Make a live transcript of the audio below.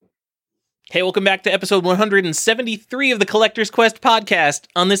Hey, welcome back to episode 173 of the Collector's Quest podcast.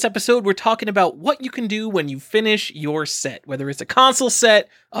 On this episode, we're talking about what you can do when you finish your set, whether it's a console set,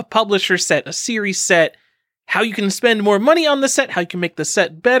 a publisher set, a series set, how you can spend more money on the set, how you can make the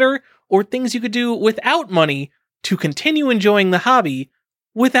set better, or things you could do without money to continue enjoying the hobby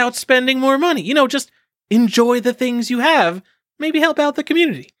without spending more money. You know, just enjoy the things you have, maybe help out the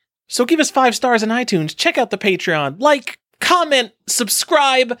community. So give us 5 stars on iTunes, check out the Patreon, like, comment,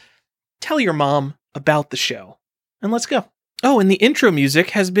 subscribe, tell your mom about the show, and let's go. Oh, and the intro music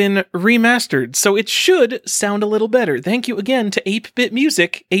has been remastered, so it should sound a little better. Thank you again to Ape-Bit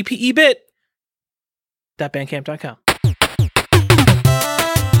Music, apebit.bandcamp.com.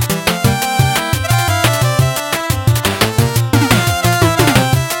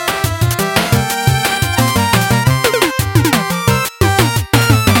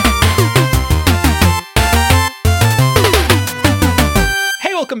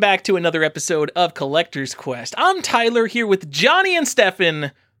 Welcome back to another episode of Collector's Quest. I'm Tyler here with Johnny and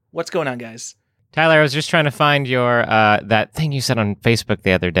Stefan. What's going on, guys? Tyler, I was just trying to find your that thing you said on Facebook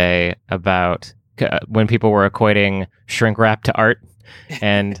the other day about when people were equating shrink wrap to art,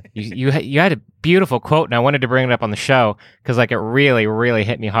 and you had a beautiful quote, and I wanted to bring it up on the show because it really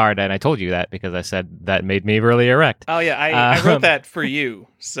hit me hard, and I told you that because I said that made me really erect. Oh yeah, I wrote that for you,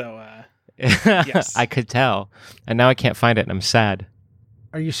 so yes. I could tell, and now I can't find it, and I'm sad.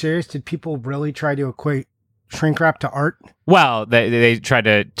 Are you serious? Did people really try to equate shrink wrap to art? Well, they tried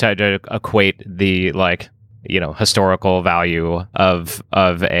to equate the historical value of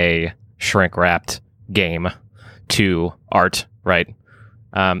a shrink wrapped game to art, right?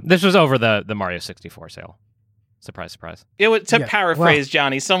 This was over the Mario 64 sale. Surprise, surprise. Paraphrase,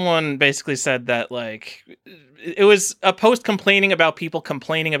 Johnny, someone basically said that it was a post complaining about people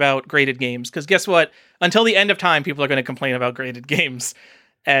complaining about graded games. Because guess what? Until the end of time, people are going to complain about graded games.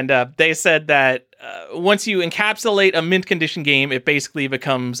 And they said that once you encapsulate a mint condition game, it basically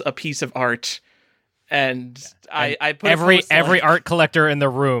becomes a piece of art. And I put every art collector in the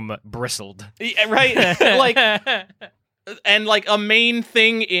room bristled. Right? And a main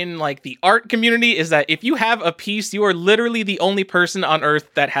thing in the art community is that if you have a piece, you are literally the only person on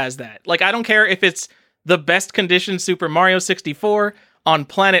Earth that has that. I don't care if it's the best condition Super Mario 64 on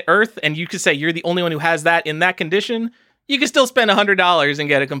planet Earth, and you could say you're the only one who has that in that condition. You can still spend $100 and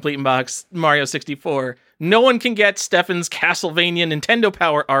get a complete in box Mario 64. No one can get Stefan's Castlevania Nintendo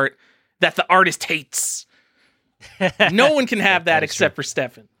Power art that the artist hates. No one can have that except for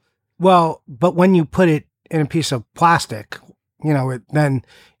Stefan. Well, but when you put it in a piece of plastic, then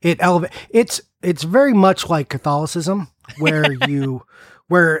it elevates. It's very much like Catholicism, where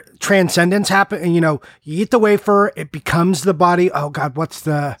where transcendence happen. And you eat the wafer, it becomes the body. Oh God, what's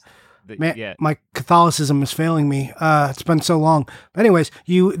the man? Yeah. My Catholicism is failing me. It's been so long. But anyways,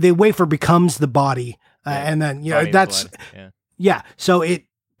 the wafer becomes the body, and then that's So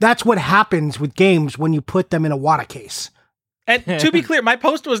that's what happens with games when you put them in a Wata case. And to be clear, my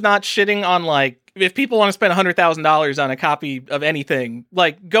post was not shitting on if people want to spend $100,000 on a copy of anything,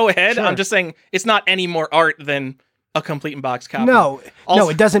 go ahead. Sure. I'm just saying it's not any more art than a complete in box copy. No,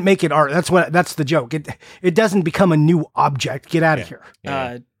 it doesn't make it art. That's the joke. It doesn't become a new object. Get out of here.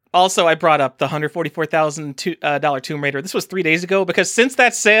 Yeah. Also, I brought up the $144,000 Tomb Raider. This was 3 days ago because since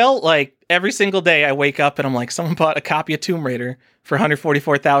that sale, every single day I wake up and I'm like, someone bought a copy of Tomb Raider for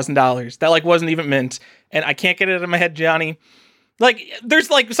 $144,000. That wasn't even mint, and I can't get it out of my head, Johnny. There's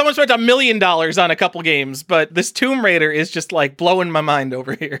someone spent $1 million on a couple games, but this Tomb Raider is just blowing my mind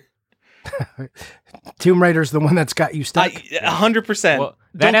over here. Tomb Raider's the one that's got you stuck. 100%. Well,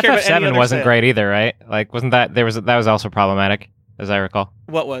 that FF7 wasn't great either, right? Wasn't that that was also problematic, as I recall?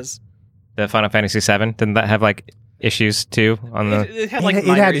 What was? The Final Fantasy VII? Didn't that have issues too on the? It had it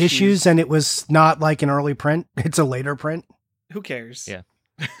had issues, and it was not an early print. It's a later print. Who cares? Yeah,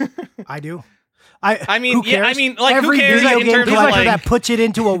 I do. I mean, who cares? Who cares video in game terms of collector that puts it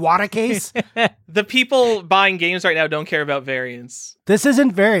into a Wata case? The people buying games right now don't care about variants. This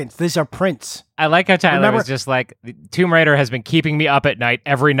isn't variants. These are prints. I like how Tyler was just Tomb Raider has been keeping me up at night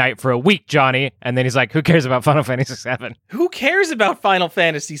every night for a week, Johnny. And then he's like, who cares about Final Fantasy VII? Who cares about Final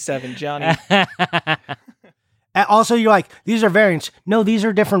Fantasy VII, Johnny? Also, you're like, these are variants. No, these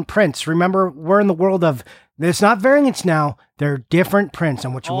are different prints. Remember, we're in the world of, it's not variants now. They're different prints.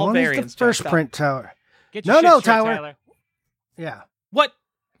 And what you want is the first print, Tyler. Tyler. Yeah. What?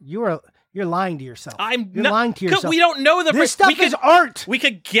 You're lying to yourself. You're lying to yourself. We don't know the this stuff is art. We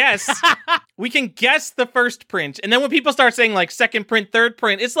could guess. We can guess the first print, and then when people start saying second print, third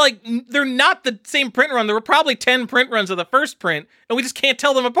print, it's they're not the same print run. There were probably 10 print runs of the first print, and we just can't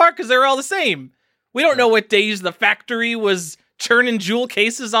tell them apart because they're all the same. We don't know what days the factory was churning jewel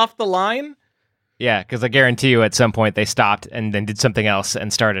cases off the line. Yeah, because I guarantee you at some point they stopped and then did something else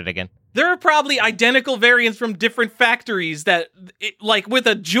and started again. There are probably identical variants from different factories that, like with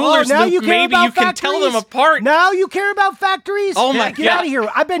a jeweler's now loop, you care maybe about you can tell them factories? apart. Now you care about factories? Oh my Get God. out of here.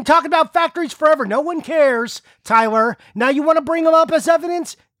 I've been talking about factories forever. No one cares, Tyler. Now you want to bring them up as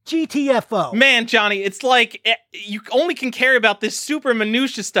evidence? GTFO. Man, Johnny, it's like you only can care about this super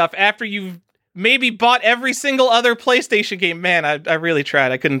minutia stuff after you've maybe bought every single other PlayStation game. Man, I really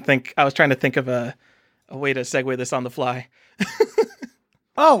tried. I couldn't think. I was trying to think of a way to segue this on the fly.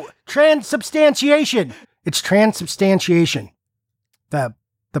 Oh, transubstantiation. It's transubstantiation. The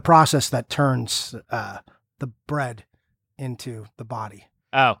process that turns the bread into the body.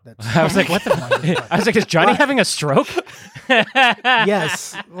 Oh, I was like, what the? I was like, is Johnny having a stroke?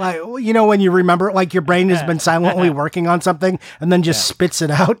 Yes. Like, when you remember, like your brain has been silently working on something and then just spits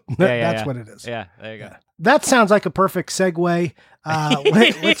it out. That's what it is. Yeah, there you go. That sounds like a perfect segue.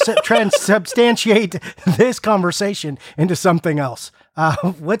 Let's transubstantiate this conversation into something else.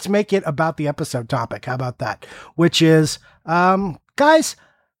 Let's make it about the episode topic. How about that? Which is, guys,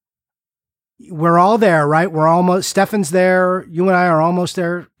 we're all there, right? We're almost, Stefan's there. You and I are almost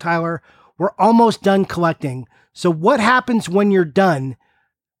there, Tyler. We're almost done collecting. So what happens when you're done?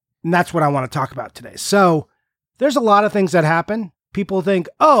 And that's what I want to talk about today. So there's a lot of things that happen. People think,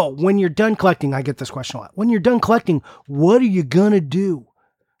 oh, when you're done collecting, I get this question a lot. When you're done collecting, what are you going to do?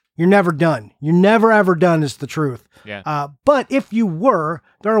 You're never done. You're never, ever done is the truth. Yeah. But if you were,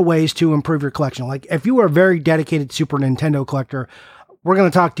 there are ways to improve your collection. Like if you were a very dedicated Super Nintendo collector, we're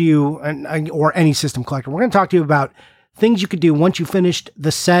going to talk to you, or any system collector, we're going to talk to you about things you could do once you finished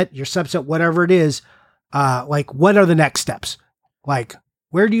the set, your subset, whatever it is. Like what are the next steps? Like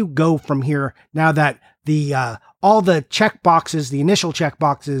where do you go from here now that the all the check boxes, the initial check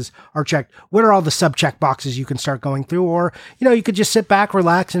boxes are checked? What are all the sub check boxes you can start going through? Or, you could just sit back,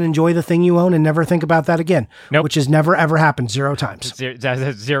 relax, and enjoy the thing you own and never think about that again. Nope. Which has never, ever happened 0 times. Zero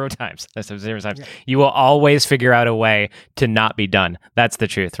times. That's 0 times. Yeah. You will always figure out a way to not be done. That's the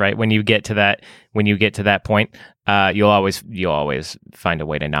truth, right? When you get to that point, you'll always find a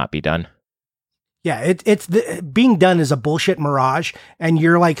way to not be done. Yeah, being done is a bullshit mirage, and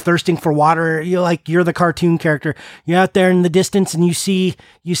you're like thirsting for water. You're the cartoon character. You're out there in the distance, and you see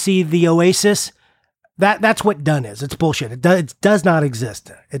the oasis. That's what done is. It's bullshit. It does not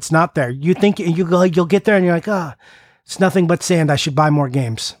exist. It's not there. You think you'll get there, and you're like, it's nothing but sand. I should buy more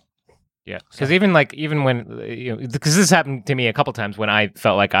games. Yeah, because even when because this happened to me a couple times when I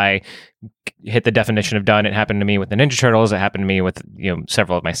felt like I hit the definition of done. It happened to me with the Ninja Turtles. It happened to me with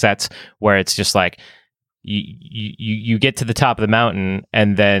several of my sets where it's just like you get to the top of the mountain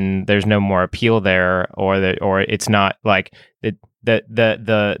and then there's no more appeal there, or it's not like the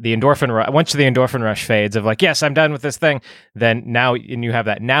endorphin rush. Once the endorphin rush fades of like, yes, I'm done with this thing, then now and you have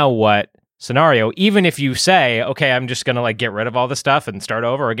that now what scenario. Even if you say, okay, I'm just gonna like get rid of all this stuff and start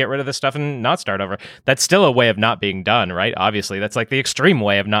over, or get rid of this stuff and not start over, that's still a way of not being done, right? Obviously, that's like the extreme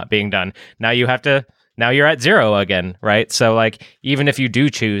way of not being done. Now you're at 0 again, right? So like, even if you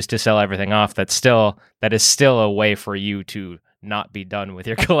do choose to sell everything off, that is still a way for you to not be done with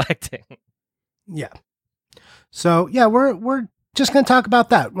your collecting. Yeah. So yeah, we're just going to talk about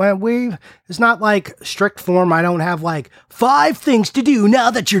that. It's not like strict form. I don't have like 5 things to do now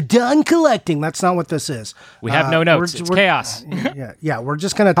that you're done collecting. That's not what this is. We have no notes. It's chaos. Yeah. We're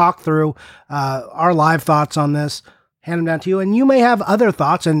just going to talk through our live thoughts on this, hand them down to you. And you may have other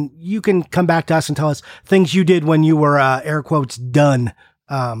thoughts, and you can come back to us and tell us things you did when you were, air quotes, done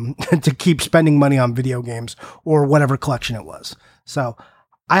to keep spending money on video games or whatever collection it was. So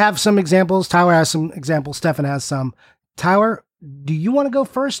I have some examples. Tyler has some examples. Stefan has some. Tyler, do you want to go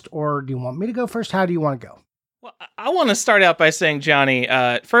first, or do you want me to go first? How do you want to go? Well, I want to start out by saying, Johnny,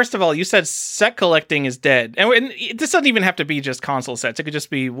 first of all, you said set collecting is dead. And this doesn't even have to be just console sets. It could just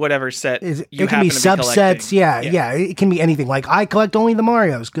be whatever set you it can happen be to subsets. be collecting. Yeah. It can be anything. Like, I collect only the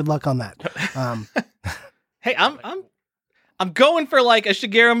Marios. Good luck on that. Hey, I'm going for like a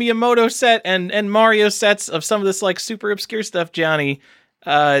Shigeru Miyamoto set and Mario sets of some of this like super obscure stuff, Johnny.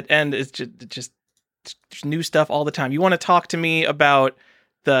 And it's just new stuff all the time. You want to talk to me about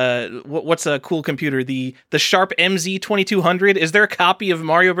what's a cool computer? The Sharp MZ2200. Is there a copy of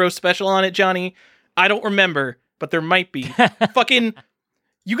Mario Bros. Special on it, Johnny? I don't remember, but there might be. Fucking,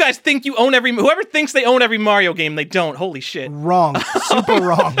 you guys think you own whoever thinks they own every Mario game, they don't. Holy shit. Wrong. Super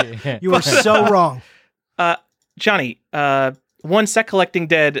wrong. You are so wrong. Johnny, one set collecting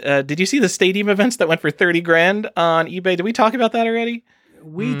dead. Did you see the Stadium events that went for $30,000 on eBay? Did we talk about that already?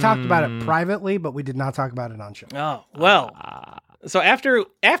 We talked about it privately, but we did not talk about it on show. Oh, well. So after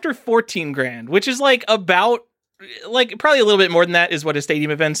 $14,000, which is like about like probably a little bit more than that is what a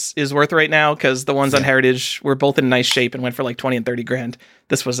Stadium Events is worth right now, because the ones on Heritage were both in nice shape and went for like 20 and 30 grand.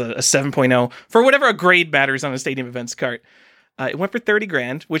 This was a 7.0 for whatever a grade matters on a Stadium Events cart. It went for 30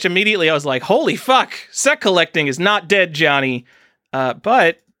 grand, which immediately I was like, holy fuck, set collecting is not dead, Johnny.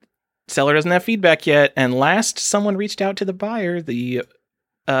 But seller doesn't have feedback yet. And last someone reached out to the buyer, the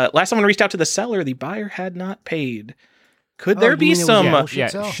seller, the buyer had not paid. Could there be some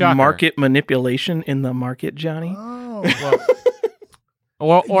market manipulation in the market, Johnny? Oh,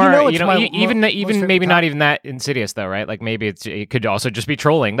 Or even maybe not even that insidious though, right? Like maybe it could also just be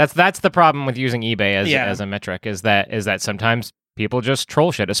trolling. That's the problem with using eBay as a metric is that sometimes people just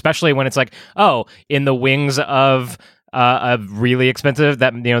troll shit, especially when it's like, oh, in the wings of a really expensive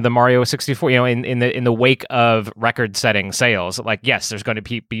the Mario 64, in the wake of record-setting sales, like yes, there's going to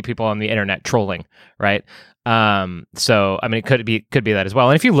be people on the internet trolling, right? So I mean, it could be that as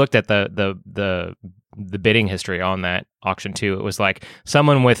well. And if you looked at the bidding history on that auction too, it was like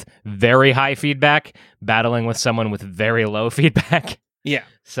someone with very high feedback battling with someone with very low feedback. Yeah.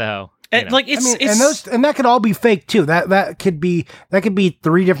 So like it's and that could all be fake too. That could be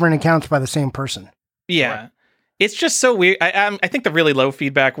 3 different accounts by the same person. Yeah. Right. It's just so weird. I think the really low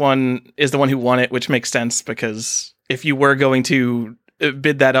feedback one is the one who won it, which makes sense because if you were going to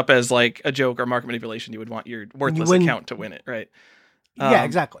bid that up as like a joke or market manipulation, you would want your worthless account to win it, right? Yeah,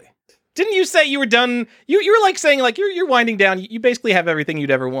 exactly. Didn't you say you were done? You were like saying like you're winding down. You basically have everything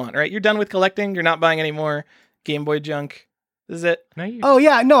you'd ever want, right? You're done with collecting. You're not buying any more Game Boy junk. This is it? Oh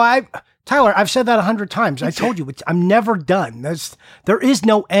yeah, no, Tyler, I've said that 100 times. I told you, I'm never done. There is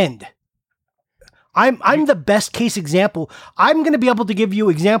no end. I'm the best case example. I'm going to be able to give you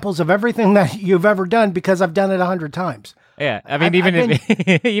examples of everything that you've ever done because I've done it 100 times. Yeah, I mean,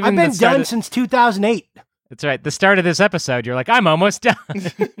 I've been done since 2008. That's right. The start of this episode, you're like, I'm almost done.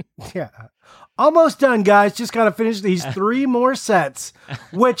 Yeah. Almost done, guys. Just got to finish these 3 more sets,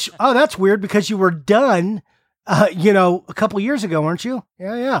 which, that's weird because you were done, a couple years ago, weren't you?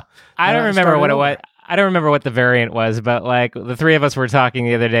 Yeah. I don't remember what it was. I don't remember what the variant was, but like the 3 of us were talking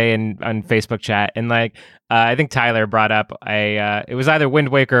the other day on Facebook chat, and like I think Tyler brought up it was either Wind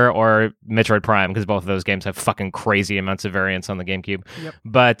Waker or Metroid Prime because both of those games have fucking crazy amounts of variants on the GameCube. Yep.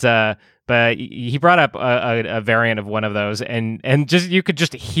 But he brought up a variant of one of those, and just you could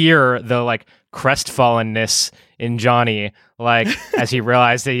just hear the like crestfallenness in Johnny, like as he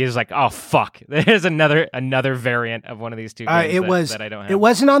realized that he was like, oh fuck, there's another variant of one of these 2 games that I don't have. It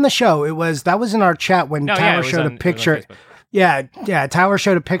wasn't on the show. That was in our chat when Tyler showed a picture. Yeah, Tyler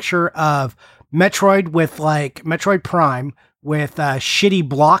showed a picture of Metroid with like Metroid Prime with shitty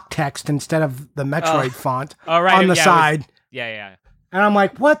block text instead of the Metroid font on the side. Yeah. And I'm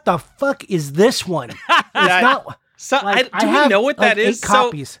like, what the fuck is this one? It's not. So like, do we know what that is? 8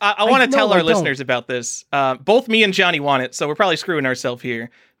 copies. So I want to tell our listeners about this. Both me and Johnny want it, so we're probably screwing ourselves here.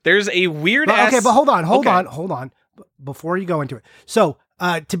 There's a weird ass... Okay, but hold on. Before you go into it. So,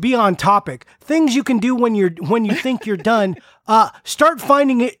 to be on topic, things you can do when you think you're done, start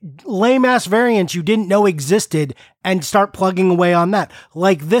finding lame ass variants you didn't know existed and start plugging away on that.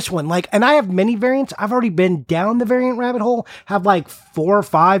 Like this one. And I have many variants. I've already been down the variant rabbit hole, have like 4 or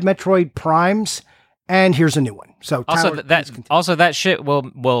 5 Metroid Primes, and here's a new one. So Tyler, that shit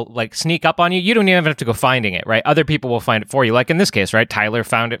will like sneak up on you. You don't even have to go finding it, right? Other people will find it for you. Like in this case, right? Tyler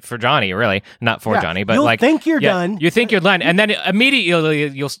found it for Johnny, really, not for Johnny, but you'll think you're done. You think you're done, and then immediately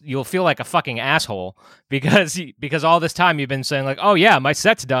you'll feel like a fucking asshole because all this time you've been saying like, oh yeah, my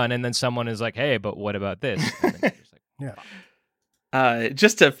set's done, and then someone is like, hey, but what about this? Yeah.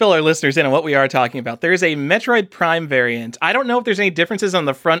 Just to fill our listeners in on what we are talking about, there's a Metroid Prime variant. I don't know if there's any differences on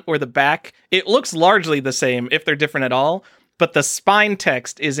the front or the back. It looks largely the same, if they're different at all, but the spine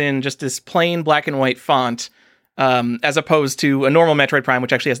text is in just this plain black and white font, as opposed to a normal Metroid Prime,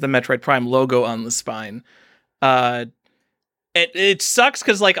 which actually has the Metroid Prime logo on the spine. It sucks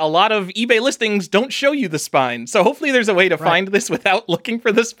because like a lot of eBay listings don't show you the spine, so hopefully there's a way to find this without looking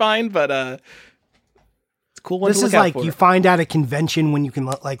for the spine, but cool one. This is like you find at a convention when you can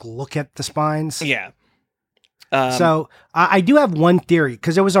like look at the spines. Yeah. So I do have one theory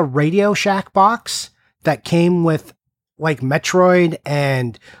because there was a Radio Shack box that came with like Metroid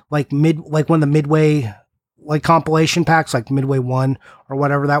and like one of the Midway like compilation packs, like Midway 1 or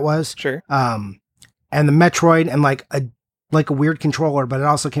whatever that was. Sure. And the Metroid and like a weird controller, but it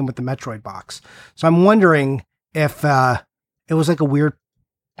also came with the Metroid box. So I'm wondering if it was like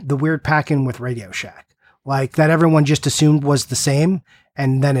the weird pack in with Radio Shack. Like that everyone just assumed was the same,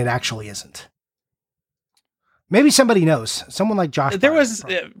 and then it actually isn't. Maybe somebody knows. Someone like Josh. There was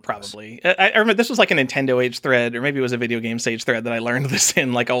probably. I remember this was like a Nintendo Age thread, or maybe it was a Video Game Sage thread that I learned this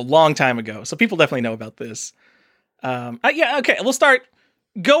in like a long time ago. So people definitely know about this. Yeah, okay, we'll start.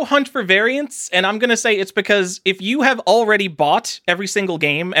 Go hunt for variants, and I'm gonna say it's because if you have already bought every single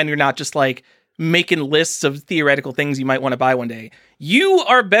game and you're not just like making lists of theoretical things you might want to buy one day, you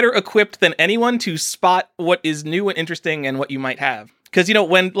are better equipped than anyone to spot what is new and interesting and what you might have. Because, you know,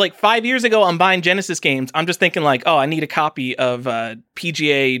 when like 5 years ago I'm buying Genesis games, I'm just thinking like, oh, I need a copy of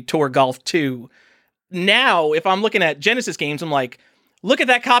PGA Tour Golf 2. Now, if I'm looking at Genesis games, I'm like, look at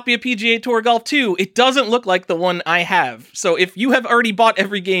that copy of PGA Tour Golf 2. It doesn't look like the one I have. So if you have already bought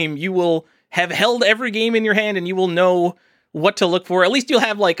every game, you will have held every game in your hand and you will know what to look for. At least you'll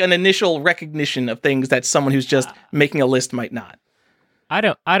have like an initial recognition of things that someone who's just making a list might not. I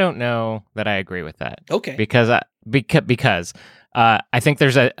don't know that I agree with that. Okay. Because I think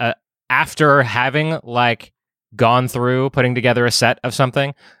there's a after having like gone through putting together a set of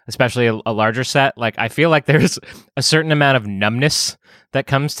something, especially a larger set, like I feel like there's a certain amount of numbness that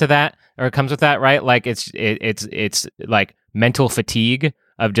comes to that, or comes with that, right? Like it's like mental fatigue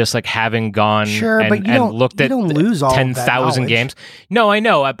of just like having gone and looked at 10,000 games. No, I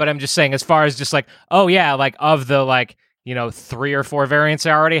know, but I'm just saying, as far as just like, oh yeah, like of the like, you know, 3 or 4 variants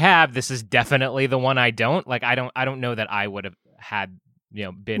I already have, this is definitely the one I don't. Like I don't know that I would have had, you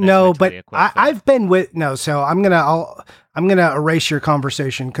know, been no, but I've been with no. So I'm gonna erase your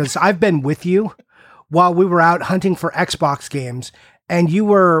conversation because I've been with you while we were out hunting for Xbox games, and we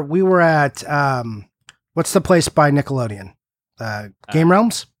were at what's the place by Nickelodeon, Game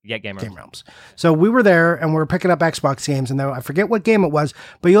Realms. Yeah, Game Realms. So we were there and we were picking up Xbox games, and I forget what game it was,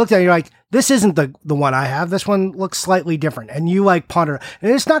 but you looked at it, you're like, this isn't the one I have. This one looks slightly different, and you like ponder,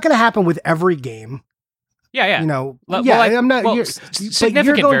 and it's not going to happen with every game. Yeah. You know, I'm not. Well,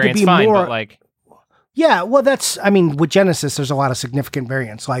 significant variants, fine, but like, yeah. Well, I mean, with Genesis, there's a lot of significant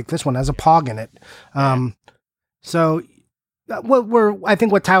variants. Like this one has a Pog in it. So, I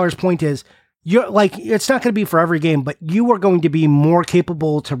think what Tyler's point is, you're like, it's not going to be for every game, but you are going to be more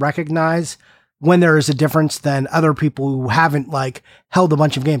capable to recognize when there is a difference than other people who haven't like held a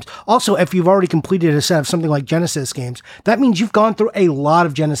bunch of games. Also, if you've already completed a set of something like Genesis games, that means you've gone through a lot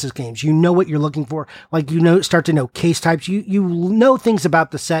of Genesis games. You know what you're looking for. Like, start to know case types. You know things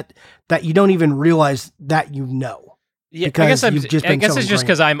about the set that you don't even realize that you know. Yeah, I guess it's just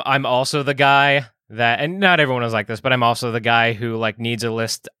because I'm also the guy that, and not everyone is like this, but I'm also the guy who like needs a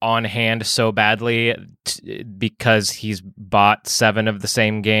list on hand so badly because he's bought 7 of the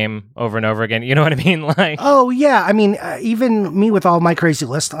same game over and over again. You know what I mean? Like, oh yeah, I mean, even me with all my crazy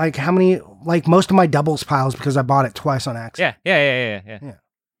lists, like how many, like most of my doubles piles because I bought it twice on accident. Yeah.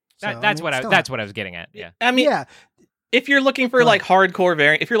 So, that's what I was getting at. Yeah. I mean, yeah. If you're looking for like hardcore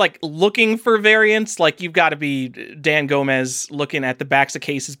variant, if you're like looking for variants, like you've got to be Dan Gomez looking at the backs of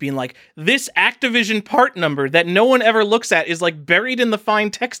cases being like, this Activision part number that no one ever looks at is like buried in the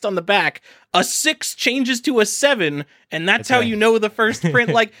fine text on the back. A 6 changes to a 7, and that's how you know the first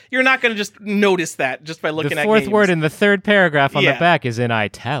print. Like, you're not going to just notice that just by looking at the fourth games. word in the third paragraph on the back is in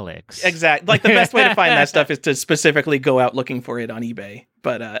italics. Exactly. Like the best way to find that stuff is to specifically go out looking for it on eBay.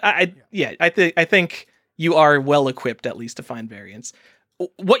 But I think you are well equipped at least to find variants.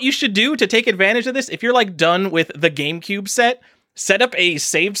 What you should do to take advantage of this, if you're like done with the GameCube set up a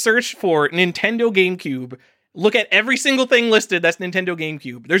save search for Nintendo GameCube. Look at every single thing listed that's Nintendo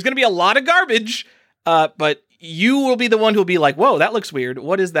GameCube. There's going to be a lot of garbage, but you will be the one who'll be like, whoa, that looks weird.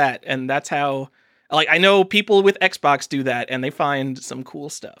 What is that? And that's how, like, I know people with Xbox do that and they find some cool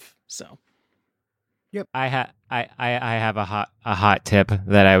stuff. So. Yep. I have a hot tip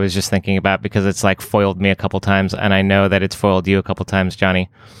that I was just thinking about because it's like foiled me a couple times, and I know that it's foiled you a couple times, Johnny.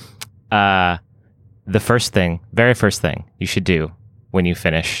 The very first thing you should do when you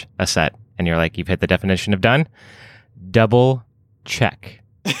finish a set and you're like, you've hit the definition of done, double check.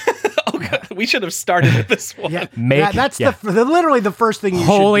 Oh God, we should have started with this one. That's literally the first thing you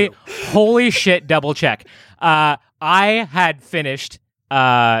should do. Holy shit, double check. I had finished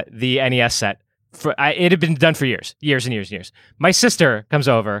the NES set. It had been done for years. My sister comes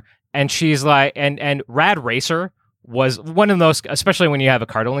over and she's like, and Rad Racer was one of the most, especially when you have a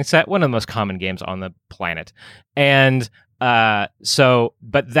card only set, one of the most common games on the planet. And but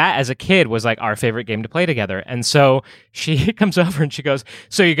that as a kid was like our favorite game to play together. And so she comes over and she goes,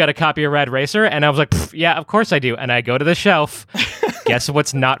 so you got a copy of Rad Racer? And I was like, yeah, of course I do. And I go to the shelf. Guess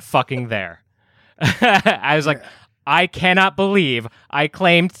what's not fucking there? I was like, I cannot believe I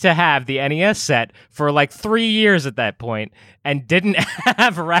claimed to have the NES set for like 3 years at that point and didn't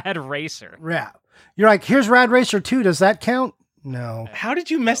have Rad Racer. Yeah. You're like, here's Rad Racer 2. Does that count? No. How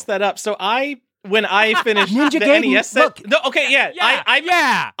did you mess that up? So I when I finished Ninja the Gaiden, NES set. look. No, okay, yeah.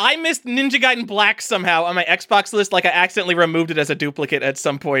 Yeah. I missed Ninja Gaiden Black somehow on my Xbox list. Like I accidentally removed it as a duplicate at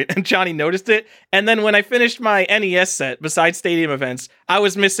some point, and Johnny noticed it. And then when I finished my NES set, besides Stadium Events, I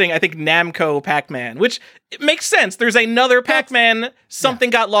was missing, I think, Namco Pac-Man, which it makes sense. There's another Pac-Man. Something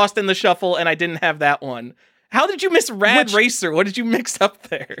got lost in the shuffle, and I didn't have that one. How did you miss Rad Racer? What did you mix up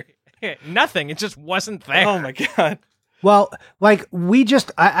there? Nothing. It just wasn't there. Oh my god. Well, like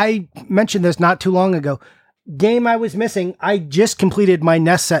I mentioned this not too long ago. Game I was missing. I just completed my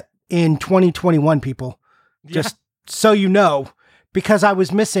NES set in 2021, people. Just so you know, because I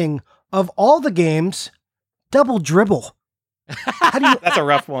was missing, of all the games, Double Dribble. That's a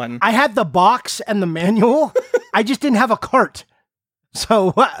rough one. I had the box and the manual. I just didn't have a cart.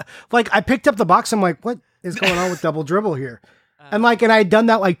 So, like, I picked up the box. I'm like, what is going on with Double Dribble here? And I had done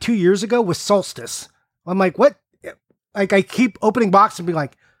that like 2 years ago with Solstice. I'm like, what? Like, I keep opening box and be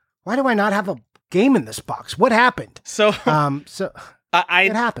like, why do I not have a game in this box? What happened? So,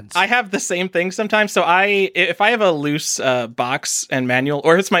 it happens. I have the same thing sometimes. So if I have a loose box and manual,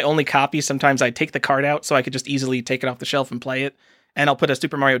 or if it's my only copy, sometimes I take the card out so I could just easily take it off the shelf and play it. And I'll put a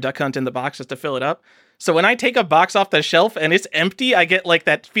Super Mario Duck Hunt in the box just to fill it up. So when I take a box off the shelf and it's empty, I get like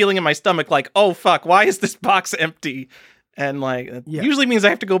that feeling in my stomach, like, oh fuck, why is this box empty? And like, it usually means I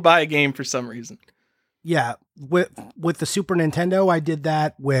have to go buy a game for some reason. Yeah, with the Super Nintendo, I did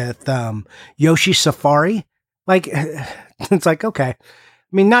that with Yoshi Safari. Like, it's like, okay. I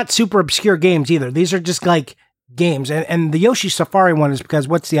mean, not super obscure games either. These are just like games. And the Yoshi Safari one is because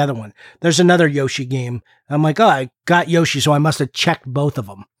what's the other one? There's another Yoshi game. I'm like, oh, I got Yoshi, so I must have checked both of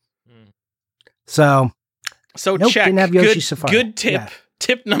them. So nope, check. Didn't have Yoshi Safari. Good tip. Yeah.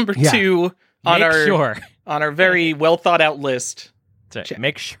 Tip number 2 on our very well thought out list.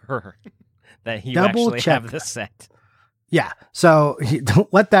 Make sure that you Double actually check. have the set. Yeah. So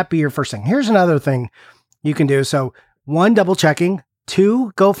don't let that be your first thing. Here's another thing you can do. So 1, double checking.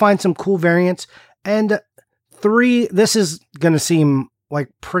 2, go find some cool variants. And 3, this is going to seem like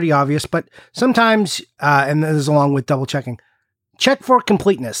pretty obvious, but sometimes, and this is along with double checking, check for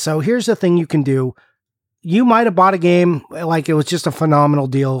completeness. So here's the thing you can do. You might have bought a game like it was just a phenomenal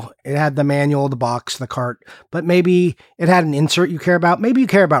deal. It had the manual, the box, the cart, but maybe it had an insert you care about. Maybe you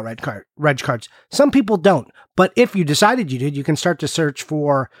care about reg cards. Some people don't. But if you decided you did, you can start to search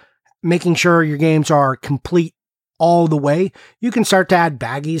for making sure your games are complete all the way. You can start to add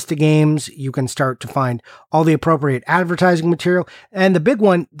baggies to games. You can start to find all the appropriate advertising material. And the big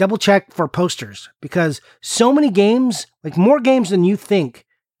one, double check for posters, because so many games, like more games than you think,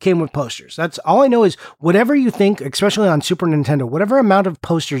 came with posters. That's all I know is whatever you think, especially on Super Nintendo, whatever amount of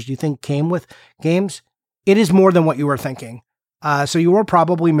posters you think came with games, it is more than what you were thinking. So you were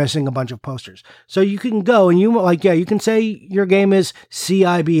probably missing a bunch of posters. So you can go and you can say your game is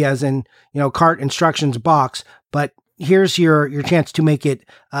CIB as in, cart instructions box, but here's your chance to make it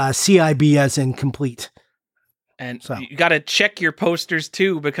CIB as in complete. And you got to check your posters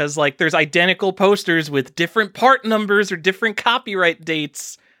too, because like there's identical posters with different part numbers or different copyright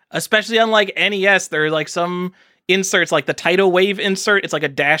dates. Especially on like NES, there are like some inserts, like the Tidal Wave insert. It's like a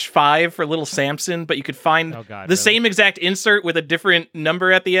 -5 for Little Samson, but you could find same exact insert with a different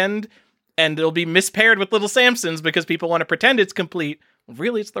number at the end, and it'll be mispaired with Little Samson's because people want to pretend it's complete.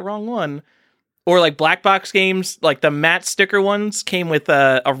 Really, it's the wrong one. Or like black box games, like the matte sticker ones came with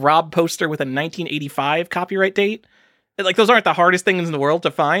a Rob poster with a 1985 copyright date. Like those aren't the hardest things in the world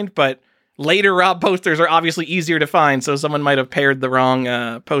to find, but later Rob posters are obviously easier to find, so someone might have paired the wrong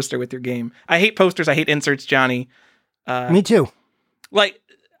poster with your game. I hate posters. I hate inserts, Johnny. Me too. Like,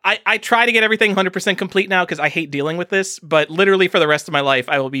 I try to get everything 100% complete now because I hate dealing with this, but literally for the rest of my life,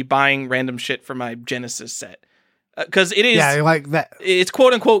 I will be buying random shit for my Genesis set. Because it is, like that. It's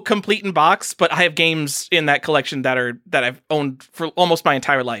quote unquote complete in box, but I have games in that collection that I've owned for almost my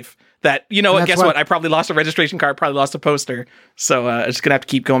entire life. That, guess what? I probably lost a registration card, probably lost a poster. So I'm just going to have to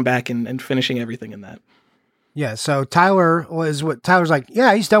keep going back and finishing everything in that. Yeah, so Tyler's like,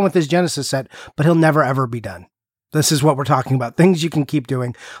 yeah, he's done with his Genesis set, but he'll never, ever be done. This is what we're talking about. Things you can keep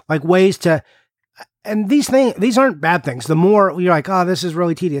doing. Like ways to, and these aren't bad things. The more you're like, oh, this is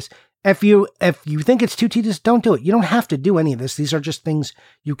really tedious. If you think it's too tedious, don't do it. You don't have to do any of this. These are just things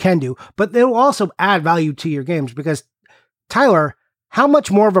you can do, but they will also add value to your games because Tyler, how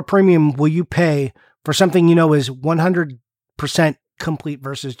much more of a premium will you pay for something is 100% complete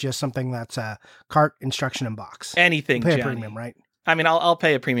versus just something that's a cart, instruction, and box? Anything, you pay Johnny. a premium, right? I mean, I'll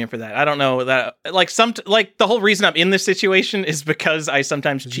pay a premium for that. I don't know that, like, the whole reason I'm in this situation is because I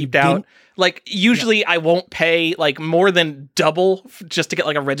sometimes cheaped out. Like, usually I won't pay like more than double just to get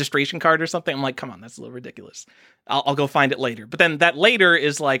like a registration card or something. I'm like, come on, that's a little ridiculous. I'll go find it later. But then that later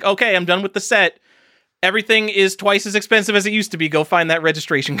is like, okay, I'm done with the set. Everything is twice as expensive as it used to be. Go find that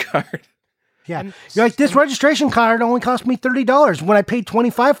registration card. Yeah, you're like, this registration card only cost me $30 when I paid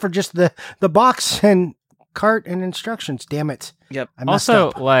 $25 for just the box and cart and instructions. Damn it. Yep.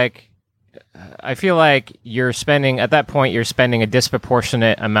 Also, like, I feel like you're spending a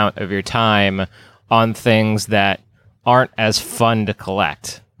disproportionate amount of your time on things that aren't as fun to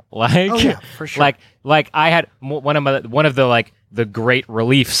collect. Like, oh, yeah, for sure. Like I had one of the like the great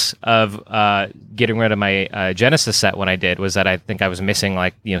reliefs of getting rid of my Genesis set when I did was that I think I was missing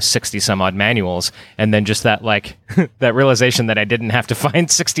like 60 some odd manuals, and then just that like that realization that I didn't have to find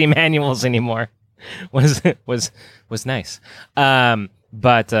 60 manuals anymore was nice.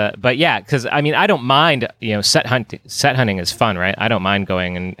 But yeah, because I mean I don't mind set hunting is fun, right? I don't mind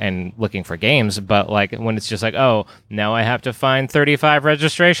going and looking for games, but like when it's just like, oh, now I have to find 35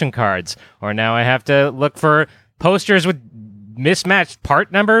 registration cards, or now I have to look for posters with mismatched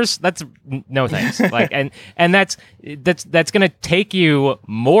part numbers, that's no thanks. Like and that's gonna take you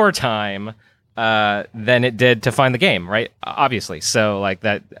more time than it did to find the game, right? Obviously. So like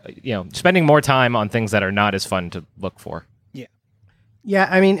that, spending more time on things that are not as fun to look for. Yeah,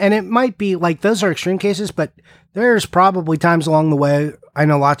 I mean, and it might be like those are extreme cases, but there's probably times along the way, I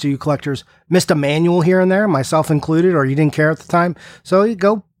know lots of you collectors missed a manual here and there, myself included, or you didn't care at the time. So you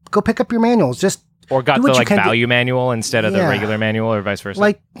go pick up your manuals. Just or got the like value manual instead of the regular manual, or vice versa.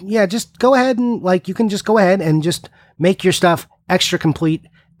 Like, yeah, just go ahead and like you can just go ahead and just make your stuff extra complete,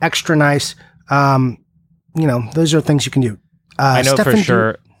 extra nice. Those are things you can do. I know Stefan, for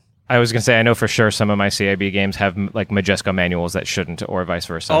sure. I was going to say, I know for sure some of my CIB games have like Majesco manuals that shouldn't, or vice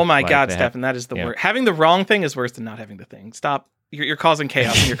versa. Oh my God, Stefan, that is the worst. Having the wrong thing is worse than not having the thing. Stop. You're causing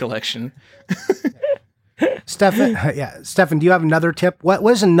chaos in your collection. Stefan, do you have another tip? What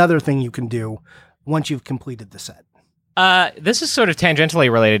is another thing you can do once you've completed the set? This is sort of tangentially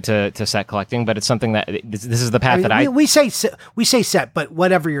related to set collecting, but it's something that this is the path we say set, but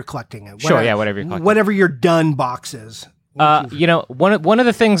whatever you're collecting. Whatever you're collecting. Whatever your done box is. One of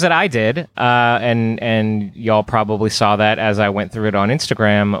the things that I did, and y'all probably saw that as I went through it on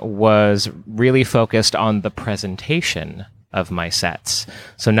Instagram, was really focused on the presentation of my sets.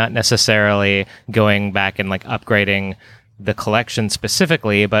 So not necessarily going back and like upgrading the collection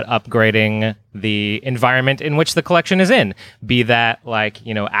specifically, but upgrading the environment in which the collection is in. Be that like,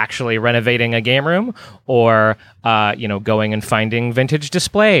 actually renovating a game room, or, going and finding vintage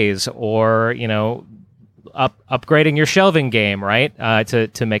displays, or, upgrading your shelving game, right?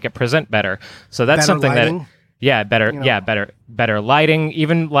 To make it present better. So that's better something lighting. Better lighting.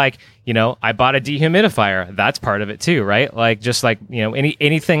 Even like, I bought a dehumidifier. That's part of it too, right? Like just like,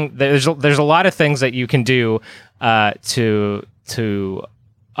 anything. There's a lot of things that you can do to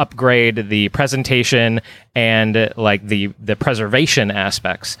upgrade the presentation and like the preservation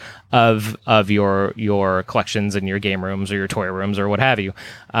aspects of your collections and your game rooms or your toy rooms or what have you.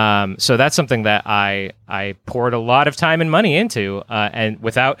 So that's something that I poured a lot of time and money into, and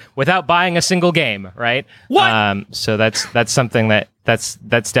without buying a single game, right? What? So that's something that's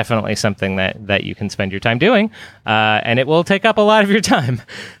definitely something that you can spend your time doing, and it will take up a lot of your time.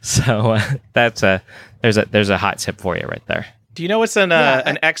 So there's a hot tip for you right there. Do you know what's an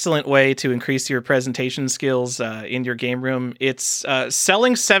excellent way to increase your presentation skills in your game room? It's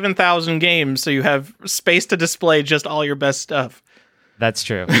selling 7,000 games so you have space to display just all your best stuff. That's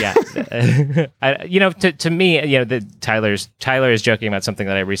true. Yeah. To me, Tyler is joking about something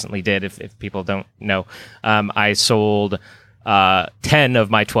that I recently did. If people don't know, I sold 10 of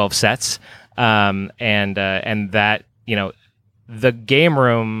my 12 sets, and that the game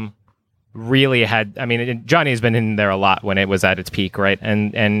room really had, I mean, Johnny's been in there a lot when it was at its peak, right?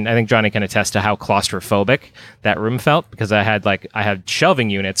 And I think Johnny can attest to how claustrophobic that room felt, because I had shelving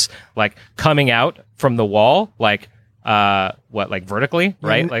units like coming out from the wall, like vertically,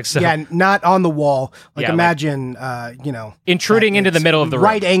 right? Like, so, yeah, not on the wall. Like, imagine, intruding into the middle of the room.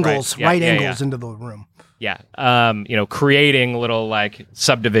 Right angles into the room. Yeah. Creating little like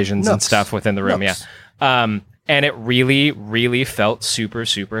subdivisions and stuff within the room. Nooks. Yeah. And it really, really felt super,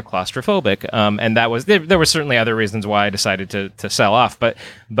 super claustrophobic. And that was, there were certainly other reasons why I decided to sell off,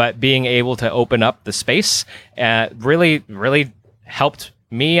 but being able to open up the space really, really helped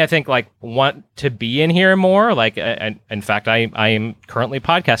me, I think, like, want to be in here more. Like, in fact, I am currently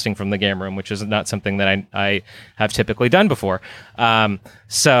podcasting from the game room, which is not something that I have typically done before.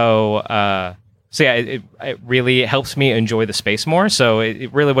 So So yeah, it really helps me enjoy the space more. So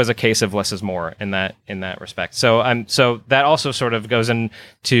it really was a case of less is more in that respect. So that also sort of goes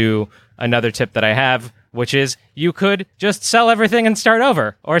into another tip that I have, which is you could just sell everything and start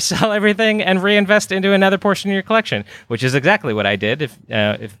over, or sell everything and reinvest into another portion of your collection, which is exactly what I did.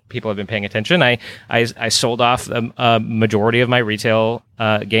 If people have been paying attention, I sold off a majority of my retail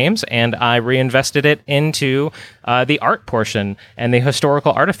games, and I reinvested it into the art portion and the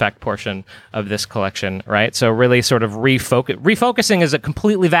historical artifact portion of this collection, right? So really sort of refocusing is a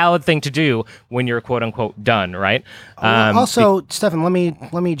completely valid thing to do when you're quote unquote done, right? Also, Stefan, let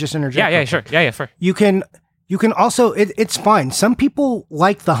me just interject. Yeah, sure. Yeah, sure. You can also, it's fine. Some people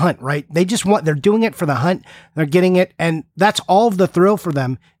like the hunt, right? They're doing it for the hunt. They're getting it. And that's all of the thrill for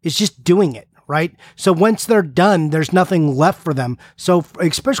them is just doing it, right? So once they're done, there's nothing left for them. So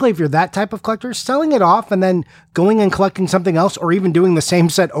especially if you're that type of collector, selling it off and then going and collecting something else, or even doing the same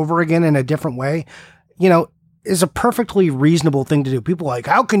set over again in a different way, is a perfectly reasonable thing to do. People are like,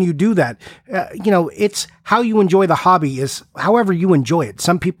 how can you do that? It's how you enjoy the hobby is however you enjoy it.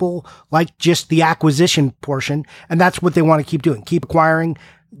 Some people like just the acquisition portion, and that's what they want to keep doing. Keep acquiring,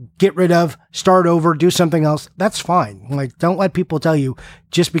 get rid of, start over, do something else. That's fine. Like, don't let people tell you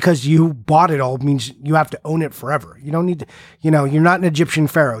just because you bought it all means you have to own it forever. You don't need to, you're not an Egyptian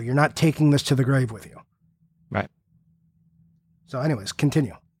pharaoh. You're not taking this to the grave with you. Right. So anyways,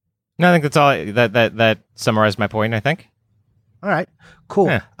 continue. No, I think that's all. That summarized my point, I think. All right, cool.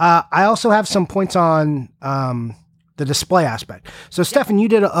 Yeah. I also have some points on the display aspect. So, Stefan, you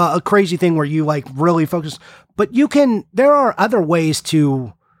did a crazy thing where you really focus, but there are other ways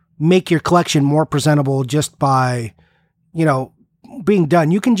to make your collection more presentable just by, being done.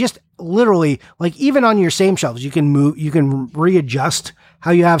 You can just literally, even on your same shelves, you can readjust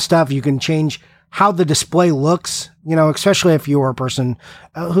how you have stuff. You can change how the display looks, especially if you're a person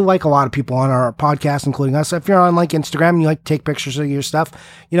who, like a lot of people on our podcast, including us, if you're on Instagram and you like to take pictures of your stuff,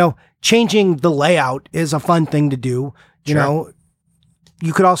 changing the layout is a fun thing to do. Sure.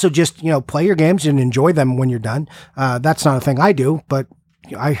 You could also just, play your games and enjoy them when you're done. That's not a thing I do, but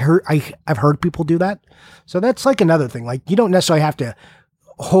I've heard people do that. So that's another thing. You don't necessarily have to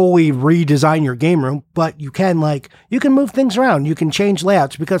wholly redesign your game room, but you can move things around. You can change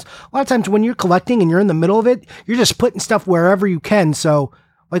layouts, because a lot of times when you're collecting and you're in the middle of it, you're just putting stuff wherever you can. So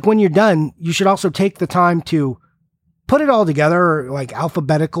when you're done, you should also take the time to put it all together,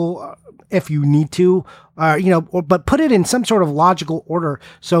 alphabetical, if you need to, but put it in some sort of logical order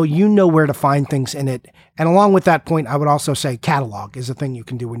so you know where to find things in it. And along with that point, I would also say catalog is a thing you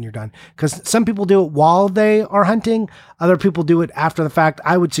can do when you're done, because some people do it while they are hunting. Other people do it after the fact.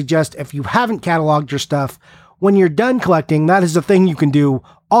 I would suggest, if you haven't cataloged your stuff, when you're done collecting, that is a thing you can do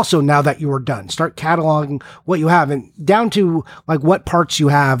also now that you are done. Start cataloging what you have, and down to what parts you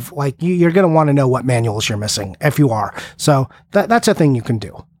have. You're going to want to know what manuals you're missing if you are. So that's a thing you can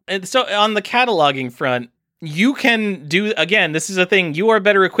do. And so on the cataloging front, you can do, again, this is a thing you are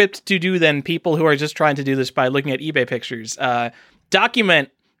better equipped to do than people who are just trying to do this by looking at eBay pictures. Document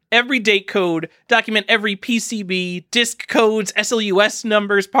every date code, document every PCB, disc codes, SLUS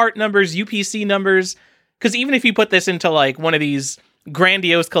numbers, part numbers, UPC numbers. Because even if you put this into one of these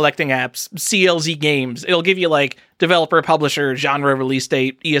grandiose collecting apps, CLZ Games, it'll give you developer, publisher, genre, release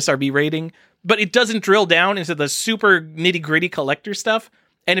date, ESRB rating, but it doesn't drill down into the super nitty gritty collector stuff.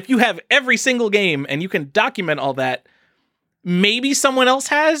 And if you have every single game and you can document all that, maybe someone else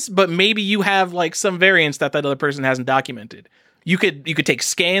has, but maybe you have some variants that other person hasn't documented. You could take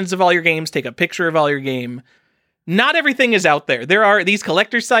scans of all your games, take a picture of all your game. Not everything is out there. There are these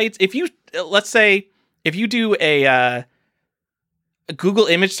collector sites. If you, let's say, if you do a Google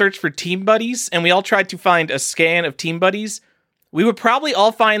image search for Team Buddies, and we all tried to find a scan of Team Buddies, we would probably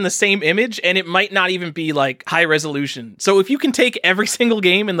all find the same image, and it might not even be high resolution. So if you can take every single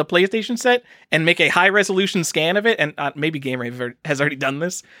game in the PlayStation set and make a high resolution scan of it, and maybe GameRave has already done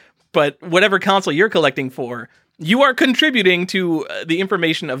this, but whatever console you're collecting for, you are contributing to the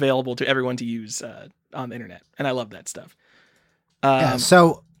information available to everyone to use on the internet. And I love that stuff.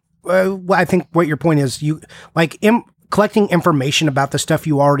 So I think what your point is, you collecting information about the stuff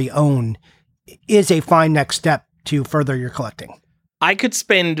you already own is a fine next step to further your collecting. I could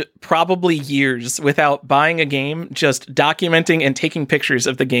spend probably years without buying a game, just documenting and taking pictures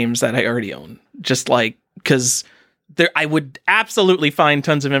of the games that I already own. Just because I would absolutely find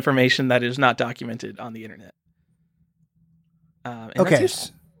tons of information that is not documented on the internet. Okay.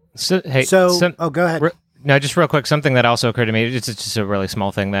 So go ahead. No, just real quick, something that also occurred to me, it's just a really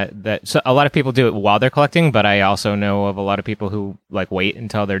small thing that so a lot of people do it while they're collecting, but I also know of a lot of people who wait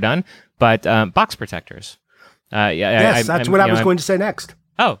until they're done. But box protectors. Yes, that's what I was going to say next.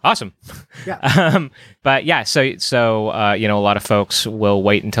 Oh, awesome. Yeah. But yeah, so you know, a lot of folks will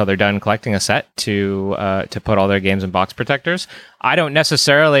wait until they're done collecting a set to put all their games in box protectors. I don't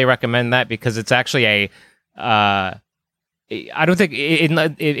necessarily recommend that because it's actually I don't think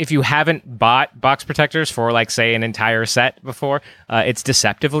if you haven't bought box protectors for, like, say, an entire set before, it's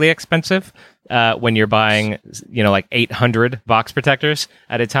deceptively expensive when you're buying, you know, like 800 box protectors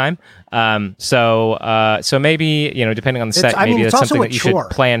at a time. So maybe, you know, depending on the set, maybe that's something that you should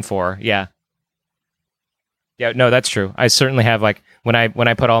plan for. Yeah. Yeah, no, that's true. I certainly have, like, when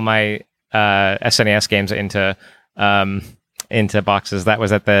I put all my SNES games into boxes, that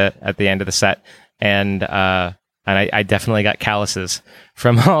was at the end of the set, and I definitely got calluses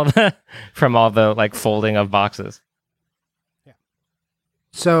from all the like folding of boxes. Yeah.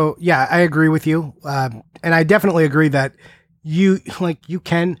 So yeah, I agree with you, and I definitely agree that you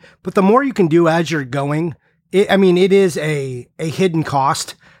can, but the more you can do as you're going, it is a hidden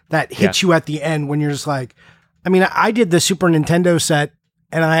cost that hits you at the end when you're just like, I did the Super Nintendo set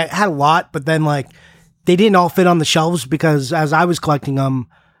and I had a lot, but then like they didn't all fit on the shelves because as I was collecting them,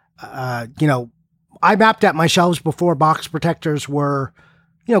 I mapped out my shelves before box protectors were,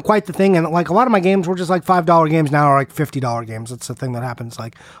 quite the thing. And like a lot of my games were just like $5 games now, or like $50 games. That's the thing that happens.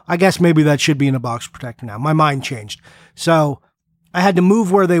 Like, I guess maybe that should be in a box protector now. My mind changed. So I had to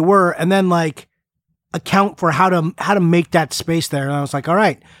move where they were and then like account for how to make that space there. And I was like, all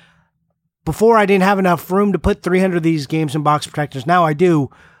right, before I didn't have enough room to put 300 of these games in box protectors. Now I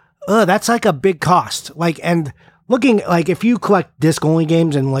do. That's like a big cost. Like, and looking, like, if you collect disc-only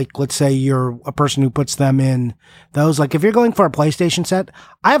games and, like, let's say you're a person who puts them in those, like, if you're going for a PlayStation set,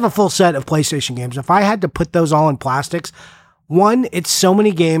 I have a full set of PlayStation games. If I had to put those all in plastics, one, it's so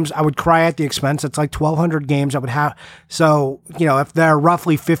many games, I would cry at the expense. It's like 1,200 games I would have. So, if they're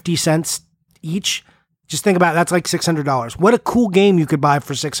roughly 50 cents each, just think about it, that's like $600. What a cool game you could buy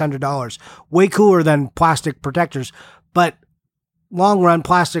for $600. Way cooler than plastic protectors. But long run,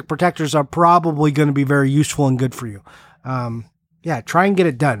 plastic protectors are probably going to be very useful and good for you. Try and get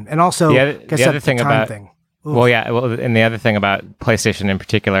it done. And also, the other thing about thing. And the other thing about PlayStation in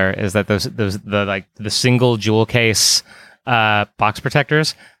particular is that the single jewel case box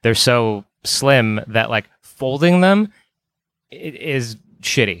protectors, they're so slim that like folding them is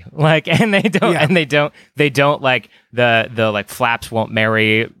shitty. Like, and they don't like the like flaps won't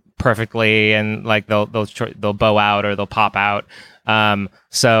marry perfectly, and like they'll bow out or they'll pop out.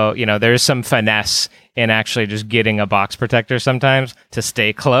 So, there's some finesse in actually just getting a box protector sometimes to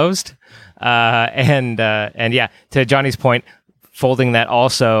stay closed. And to Johnny's point, folding that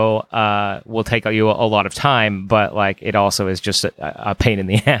also, will take you a lot of time, but like it also is just a pain in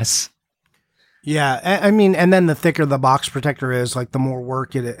the ass. Yeah. And then the thicker the box protector is, like the more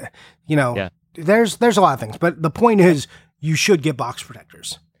work there's a lot of things, but the point is you should get box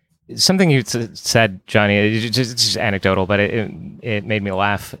protectors. Something you said, Johnny, it's just anecdotal, but it made me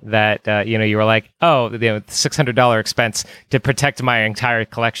laugh that, you were like, oh, $600 expense to protect my entire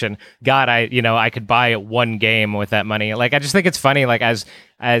collection. God, I could buy one game with that money. Like, I just think it's funny, like as,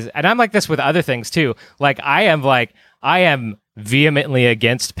 and I'm like this with other things too. Like, I am vehemently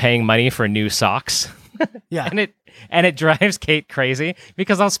against paying money for new socks. Yeah. And it drives Kate crazy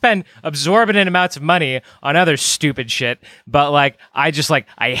because I'll spend exorbitant amounts of money on other stupid shit, but like I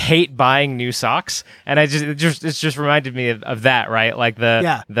hate buying new socks, and it's just reminded me of that, right? Like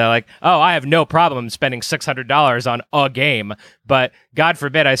the like, oh, I have no problem spending $600 on a game, but God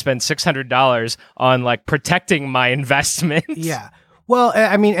forbid I spend $600 on like protecting my investment. Yeah. Well,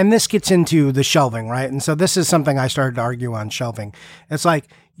 and this gets into the shelving, right? And so this is something I started to argue on shelving. It's like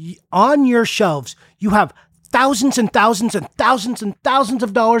on your shelves, you have thousands and thousands and thousands and thousands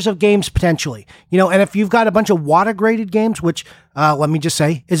of dollars of games potentially, and if you've got a bunch of water graded games, which let me just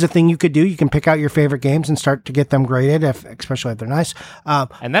say is a thing you could do, you can pick out your favorite games and start to get them graded, especially if they're nice.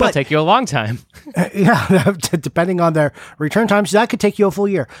 And that'll take you a long time. Yeah, depending on their return times, that could take you a full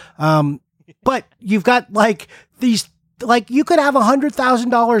year. But you've got like these, like you could have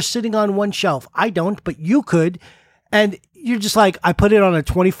 $100,000 sitting on one shelf. I don't, but you could, and you're just like, I put it on a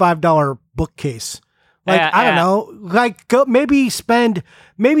 $25 bookcase. Like, I don't know, like go, maybe spend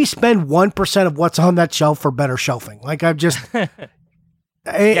 1% of what's on that shelf for better shelving. Like I've just,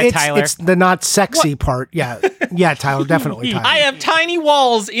 it's the not sexy part. Yeah. Yeah. Tyler, definitely. Tyler. I have tiny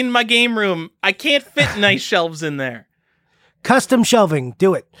walls in my game room. I can't fit nice shelves in there. Custom shelving.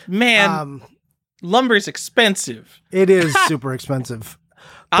 Do it. Man, lumber's expensive. It is super expensive.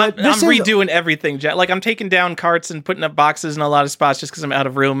 I'm redoing everything, Jack. Like, I'm taking down carts and putting up boxes in a lot of spots just because I'm out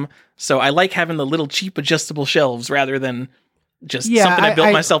of room. So I like having the little cheap adjustable shelves rather than just something I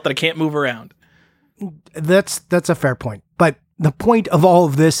built myself that I can't move around. That's a fair point. But the point of all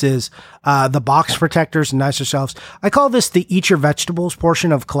of this is the box protectors and nicer shelves. I call this the eat your vegetables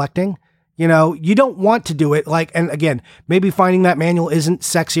portion of collecting. You know, you don't want to do it and again, maybe finding that manual isn't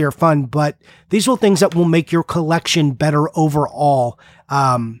sexy or fun, but these are things that will make your collection better overall.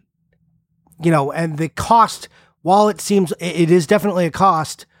 And the cost, while it seems it is definitely a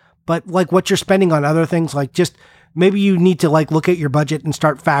cost, but like what you're spending on other things, like just maybe you need to like look at your budget and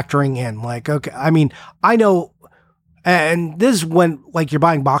start factoring in like, okay, I mean, I know, and this is when like you're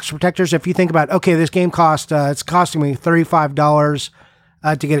buying box protectors. If you think about, okay, this game it's costing me $35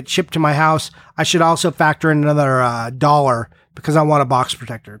 to get it shipped to my house. I should also factor in another $1 because I want a box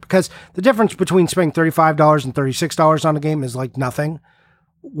protector, because the difference between spending $35 and $36 on a game is like nothing.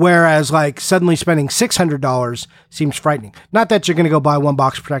 Whereas like suddenly spending $600 seems frightening. Not that you're going to go buy one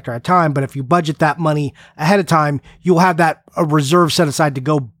box protector at a time, but if you budget that money ahead of time, you'll have a reserve set aside to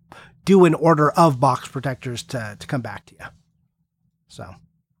go do an order of box protectors to come back to you. So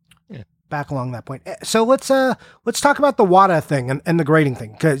back along that point. So let's talk about the WATA thing and the grading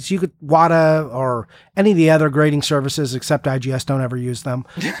thing, because you could WATA or any of the other grading services except IGS, don't ever use them.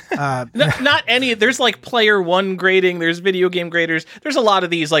 Not any. There's like Player One grading. There's video game graders. There's a lot of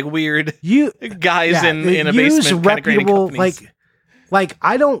these like weird guys in a basement kind of grading companies. Like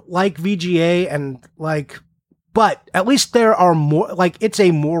I don't like VGA and like, but at least there are more, like it's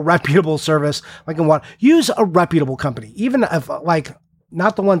a more reputable service. Like in WATA, use a reputable company, even if like.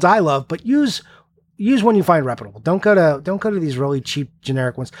 Not the ones I love, but use one you find reputable. Don't go to these really cheap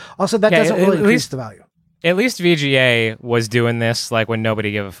generic ones. Also, that doesn't really increase the value. At least VGA was doing this like when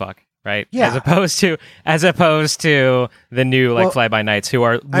nobody gave a fuck, right? Yeah. As opposed to the new like Fly By Nights who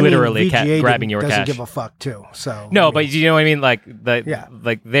are literally grabbing your cash. Doesn't give a fuck too. So no, but you know what I mean? Like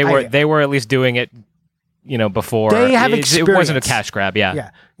they were at least doing it, before. They have experience. It wasn't a cash grab. Yeah.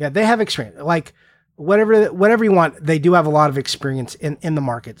 They have experience. Like. Whatever you want, they do have a lot of experience in the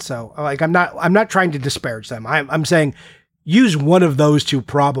market. So like, I'm not trying to disparage them. I'm saying use one of those two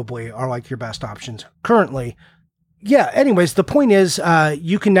probably are like your best options currently. Yeah. Anyways, the point is,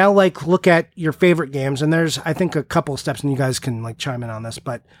 you can now like look at your favorite games, and there's, I think, a couple of steps, and you guys can like chime in on this,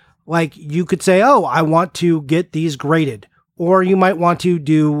 but like you could say, oh, I want to get these graded, or you might want to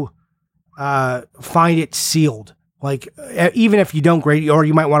do, find it sealed. Like, even if you don't grade, or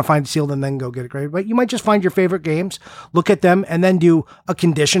you might want to find it sealed and then go get it graded, but you might just find your favorite games, look at them, and then do a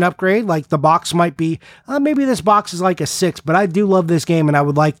condition upgrade. Like the box might be, maybe this box is like a 6, but I do love this game and I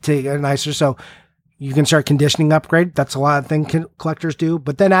would like to get a nicer. So you can start conditioning upgrade. That's a lot of things collectors do.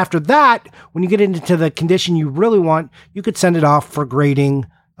 But then after that, when you get into the condition you really want, you could send it off for grading,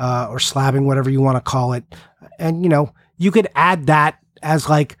 or slabbing, whatever you want to call it. And, you could add that as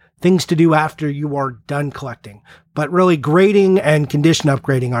like things to do after you are done collecting. But really, grading and condition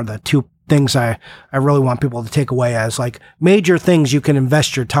upgrading are the two things I really want people to take away as like major things you can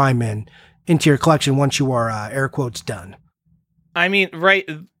invest your time into your collection once you are, air quotes, done. I mean, right.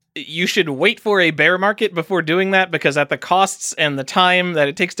 You should wait for a bear market before doing that, because at the costs and the time that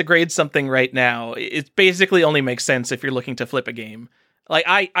it takes to grade something right now, it basically only makes sense if you're looking to flip a game. Like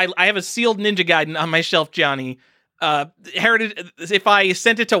I have a sealed Ninja Gaiden on my shelf, Johnny. Heritage, if I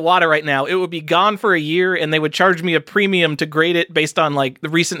sent it to WATA right now, it would be gone for a year, and they would charge me a premium to grade it based on like the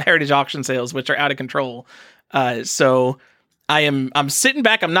recent Heritage auction sales, which are out of control. So I'm sitting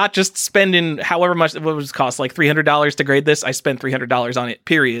back. I'm not just spending however much, what was it cost, like $300 to grade this. I spent $300 on it,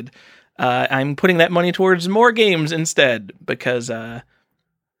 period. I'm putting that money towards more games instead, because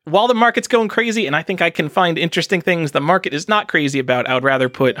while the market's going crazy, and I think I can find interesting things the market is not crazy about, I would rather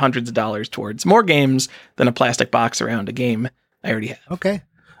put hundreds of dollars towards more games than a plastic box around a game I already have. Okay.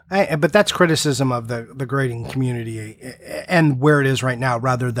 But that's criticism of the grading community and where it is right now,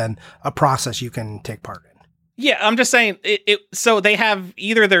 rather than a process you can take part in. Yeah, I'm just saying, so they have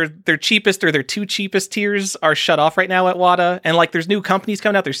either their cheapest or their two cheapest tiers are shut off right now at WATA, and like there's new companies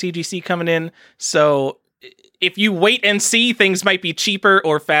coming out, there's CGC coming in, so if you wait and see, things might be cheaper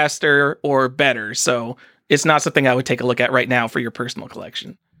or faster or better. So it's not something I would take a look at right now for your personal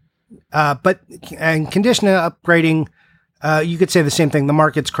collection. But condition upgrading, you could say the same thing. The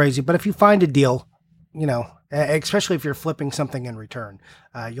market's crazy, but if you find a deal, especially if you're flipping something in return,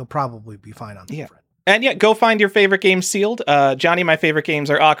 you'll probably be fine on that front. And go find your favorite games sealed. Johnny, my favorite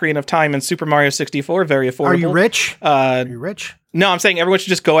games are Ocarina of Time and Super Mario 64. Very affordable. Are you rich? Are you rich? No, I'm saying everyone should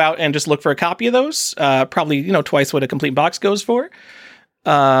just go out and just look for a copy of those. Probably, twice what a complete box goes for.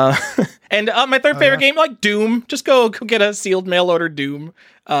 And my third favorite game, like Doom. Just go get a sealed mail order Doom,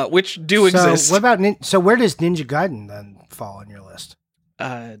 which exist. What about where does Ninja Gaiden then fall on your list?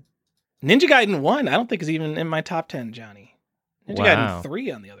 Ninja Gaiden 1, I don't think is even in my top 10, Johnny. Ninja Gaiden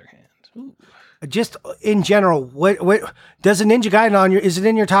 3, on the other hand. Ooh. just in general, what does a Ninja Gaiden is it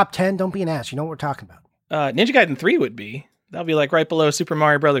in your top 10? Don't be an ass. You know what we're talking about. Ninja Gaiden 3 would be. That'll be like right below Super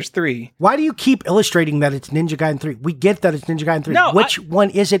Mario Brothers 3. Why do you keep illustrating that it's Ninja Gaiden 3? We get that it's Ninja Gaiden 3. No, which one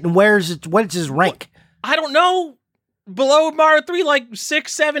is it and where is it? What is his rank? I don't know. Below Mario 3, like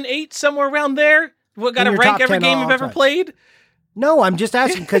 6, 7, 8, somewhere around there. What, got to rank every game you've ever played? No, I'm just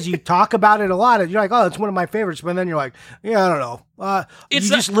asking because you talk about it a lot. You're like, oh, it's one of my favorites. But then you're like, yeah, I don't know. You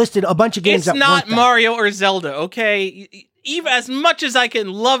just listed a bunch of games that It's not Mario or Zelda, okay? Even as much as I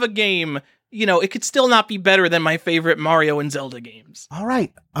can love a game, you know, it could still not be better than my favorite Mario and Zelda games. All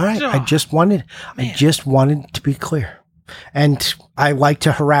right. I just wanted to be clear. And I like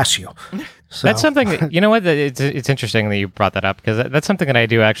to harass you. So. That's something, you know what, it's interesting that you brought that up, because that's something that I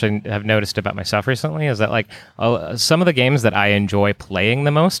do actually have noticed about myself recently, is that like some of the games that I enjoy playing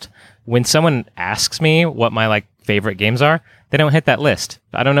the most, when someone asks me what my like favorite games are, they don't hit that list.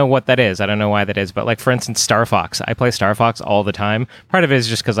 I don't know what that is. I don't know why that is. But like, for instance, Star Fox. I play Star Fox all the time. Part of it is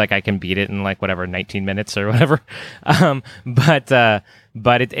just because like I can beat it in like whatever 19 minutes or whatever.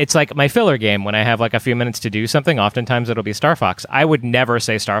 But it's like my filler game. When I have like a few minutes to do something, oftentimes it'll be Star Fox. I would never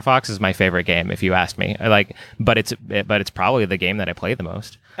say Star Fox is my favorite game if you asked me. But it's probably the game that I play the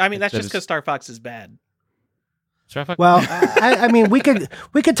most. I mean, that's just because Star Fox is bad. Well, I mean, we could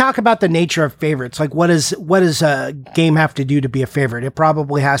talk about the nature of favorites. Like, what does a game have to do to be a favorite? It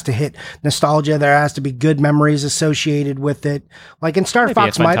probably has to hit nostalgia. There has to be good memories associated with it. Like in Star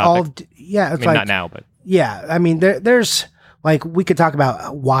Fox, might topic. I mean, like, not now, but yeah. I mean, there's like we could talk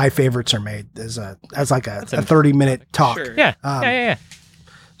about why favorites are made as like a 30-minute talk. Sure. Yeah.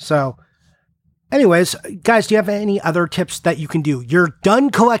 So. Anyways, guys, do you have any other tips that you can do? You're done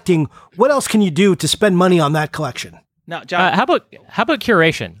collecting. What else can you do to spend money on that collection? No, John. How about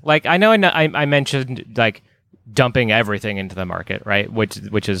curation? Like, I know I mentioned like dumping everything into the market, right? Which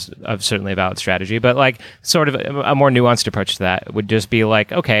is certainly a valid strategy, but like sort of a more nuanced approach to that would just be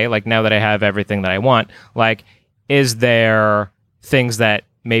like, okay, like now that I have everything that I want, like, is there things that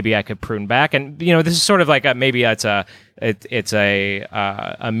maybe I could prune back? And you know, this is sort of like maybe it's a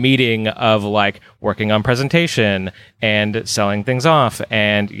meeting of like working on presentation and selling things off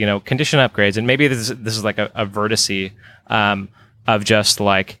and, you know, condition upgrades. And maybe this is like a vertice of just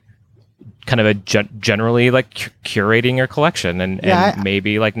like kind of a generally like curating your collection. And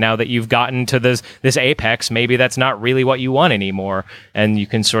maybe like now that you've gotten to this apex, maybe that's not really what you want anymore. And you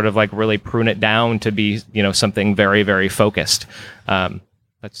can sort of like really prune it down to be, you know, something very, very focused.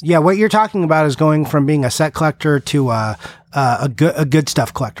 What you're talking about is going from being a set collector to a good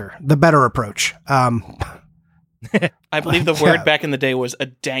stuff collector. The better approach. I believe the word back in the day was a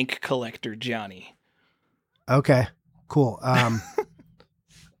dank collector, Johnny. Okay, cool.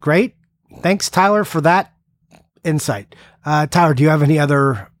 Great. Thanks, Tyler, for that insight. Tyler, do you have any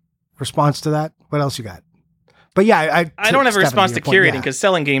other response to that? What else you got? But yeah, I don't have a response to curating because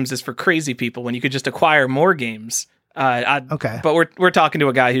selling games is for crazy people when you could just acquire more games. Okay. But we're talking to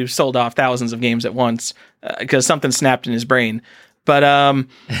a guy who sold off thousands of games at once because something snapped in his brain. But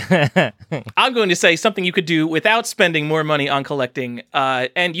I'm going to say something you could do without spending more money on collecting,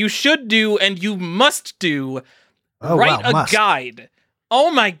 and you should do, and you must do. Write a guide. Oh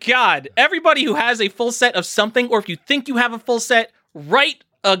my God! Everybody who has a full set of something, or if you think you have a full set, write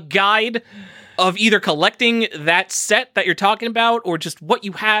a guide of either collecting that set that you're talking about, or just what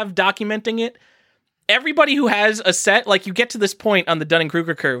you have, documenting it. Everybody who has a set, like you get to this point on the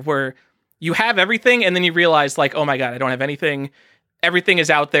Dunning-Kruger curve where you have everything and then you realize like, oh my God, I don't have anything. Everything is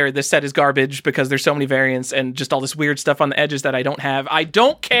out there. This set is garbage because there's so many variants and just all this weird stuff on the edges that I don't have. I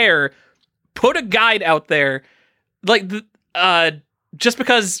don't care. Put a guide out there. Like, just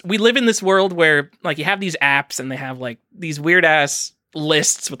because we live in this world where like you have these apps and they have like these weird ass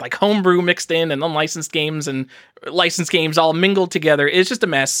lists with like homebrew mixed in and unlicensed games and licensed games all mingled together. It's just a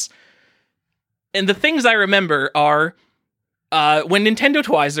mess. And the things I remember are when Nintendo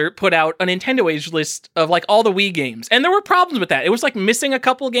Twizer put out a Nintendo Age list of like all the Wii games. And there were problems with that. It was like missing a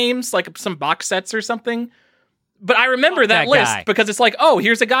couple games, like some box sets or something. But I remember that list because it's like, oh,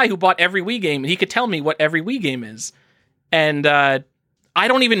 here's a guy who bought every Wii game and he could tell me what every Wii game is. And I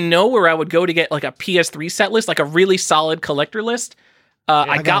don't even know where I would go to get like a PS3 set list, like a really solid collector list.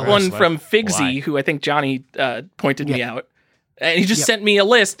 I got one from Figsy, who I think Johnny pointed me out. And he just sent me a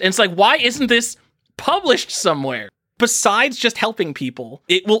list. And it's like, why isn't this published somewhere? Besides just helping people,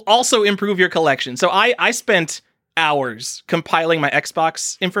 it will also improve your collection. So I spent hours compiling my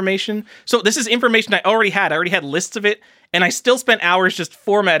Xbox information. So this is information I already had. I already had lists of it. And I still spent hours just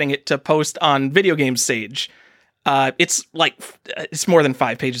formatting it to post on Video Game Sage. It's more than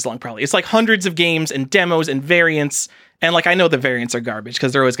 5 pages long, probably. It's like hundreds of games and demos and variants And like, I know the variants are garbage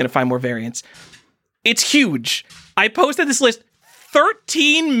because they're always going to find more variants. It's huge. I posted this list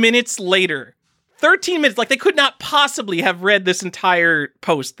 13 minutes later. 13 minutes. Like, they could not possibly have read this entire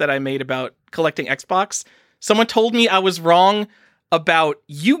post that I made about collecting Xbox. Someone told me I was wrong about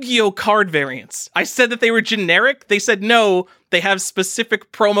Yu-Gi-Oh card variants. I said that they were generic. They said, no, they have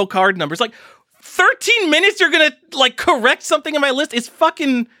specific promo card numbers. Like, 13 minutes you're gonna, like, correct something in my list? It's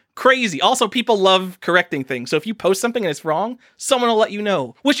fucking crazy. Also, people love correcting things. So if you post something and it's wrong, someone will let you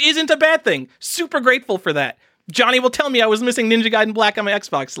know, which isn't a bad thing. Super grateful for that. Johnny will tell me I was missing Ninja Gaiden Black on my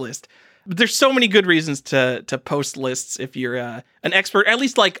Xbox list. But there's so many good reasons to post lists if you're an expert, at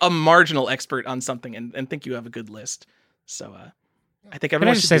least like a marginal expert on something, and think you have a good list. So I think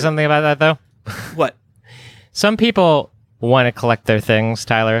everyone Can I just say something about that, though? What? Some people want to collect their things,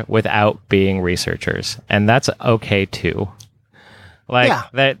 Tyler, without being researchers, and that's okay too.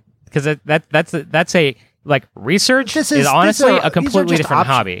 Like that, because that's a like research is honestly a completely different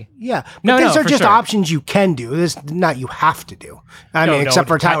hobby. Yeah, but these are just options you can do. This is not you have to do. I mean, except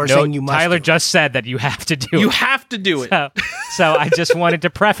for Tyler saying you must. Tyler just said that you have to do. You have to do it. So I just wanted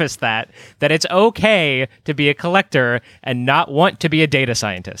to preface that it's okay to be a collector and not want to be a data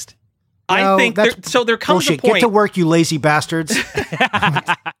scientist. I think there comes a point. Get to work, you lazy bastards.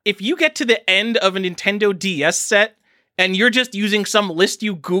 If you get to the end of a Nintendo DS set and you're just using some list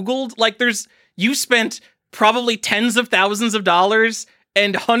you Googled, like you spent probably tens of thousands of dollars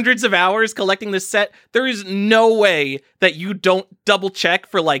and hundreds of hours collecting this set. There is no way that you don't double check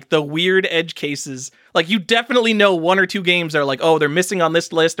for like the weird edge cases. Like, you definitely know one or two games are like, oh, they're missing on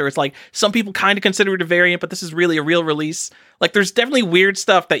this list, or it's like some people kind of consider it a variant, but this is really a real release. Like, there's definitely weird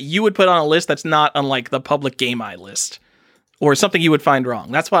stuff that you would put on a list that's not on like the public Game Eye list or something you would find wrong.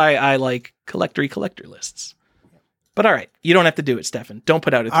 That's why I like collector lists. But all right, you don't have to do it, Stefan. Don't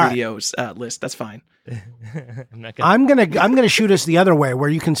put out a 3DO's list. That's fine. I'm gonna shoot us the other way, where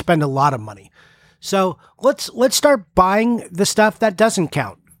you can spend a lot of money. So let's start buying the stuff that doesn't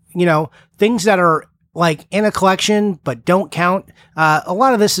count. You know, things that are like in a collection but don't count. A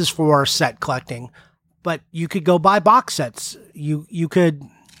lot of this is for set collecting, but you could go buy box sets. You could.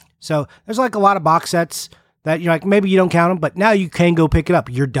 So there's like a lot of box sets that you're like, maybe you don't count them, but now you can go pick it up.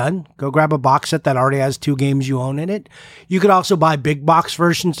 You're done. Go grab a box set that already has 2 games you own in it. You could also buy big box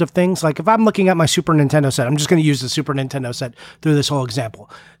versions of things. Like if I'm looking at my Super Nintendo set, I'm just going to use the Super Nintendo set through this whole example.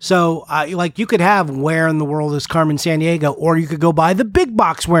 So like you could have Where in the World is Carmen Sandiego, or you could go buy the big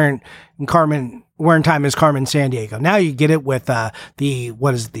box Where in Time is Carmen Sandiego. Now you get it with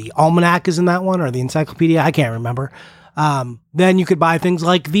the Almanac is in that one, or the Encyclopedia? I can't remember. Then you could buy things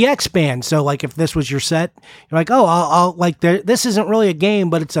like the X-Band. So like if this was your set, you're like, oh, I'll like this isn't really a game,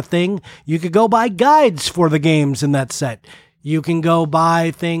 but it's a thing. You could go buy guides for the games in that set. You can go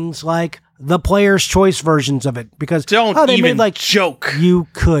buy things like the player's choice versions of it, because joke. You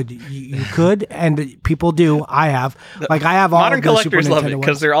could, and people do. I have all modern collectors Super love Nintendo it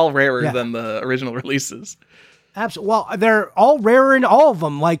because they're all rarer than the original releases. Absolutely. Well, they're all rarer in all of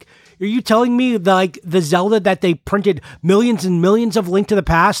them. Like, are you telling me the Zelda that they printed millions and millions of Link to the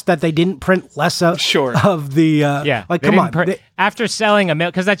Past that they didn't print less of? Sure. Of the like, come on. After selling $1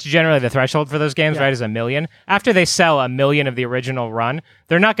 million, because that's generally the threshold for those games, right? Is $1 million. After they sell $1 million of the original run,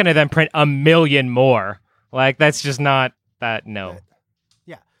 they're not going to then print $1 million more. Like, that's just not that. No.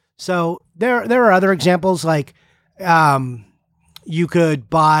 Yeah. So there are other examples, like you could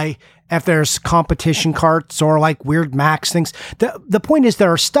buy, if there's competition carts or like weird Max things. The point is,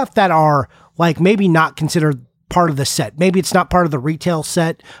 there are stuff that are like maybe not considered part of the set. Maybe it's not part of the retail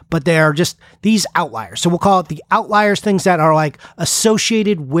set, but they are just these outliers. So we'll call it the outliers, things that are like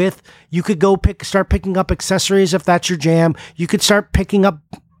associated with, you could go start picking up accessories if that's your jam. You could start picking up,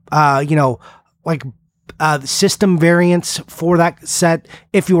 system variants for that set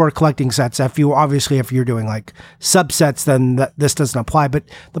if you are collecting sets. If you're doing like subsets, then this doesn't apply. But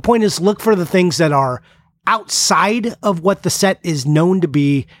the point is, look for the things that are outside of what the set is known to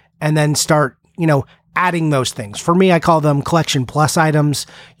be, and then start, adding those things. For me, I call them collection plus items.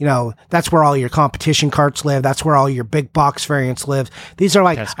 That's where all your competition carts live. That's where all your big box variants live. These are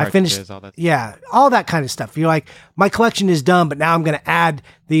like, I finished, all that kind of stuff. You're like, my collection is done, but now I'm going to add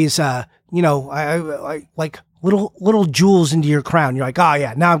these, I like little jewels into your crown. You're like, oh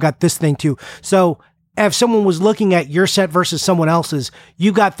yeah, now I've got this thing too. So if someone was looking at your set versus someone else's,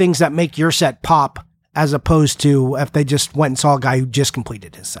 you got things that make your set pop, as opposed to if they just went and saw a guy who just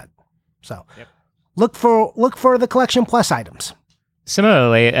completed his set. So look for the collection plus items.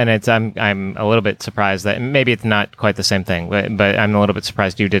 Similarly, and I'm a little bit surprised that maybe it's not quite the same thing, but I'm a little bit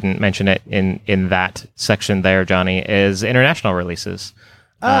surprised you didn't mention it in that section there, Johnny, is international releases.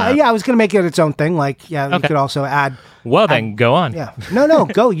 Yeah, I was going to make it its own thing. Like, yeah, you could also add. Well, then go on. Yeah, no,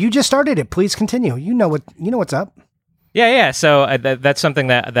 go. You just started it. Please continue. You know what's up. Yeah. So that's something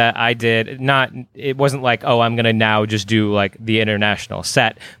that I did. It wasn't like, oh, I'm gonna now just do like the international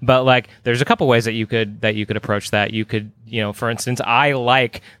set, but like there's a couple ways that you could approach that. You could, for instance, I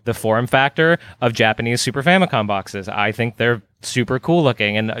like the form factor of Japanese Super Famicom boxes. I think they're super cool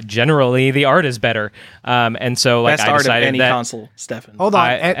looking, and generally the art is better. And so like best I art decided of any that console, Stefan. Hold on.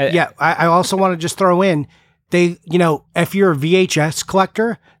 I also want to just throw in. They, if you're a VHS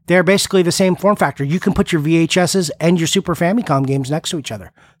collector, they're basically the same form factor. You can put your VHSs and your Super Famicom games next to each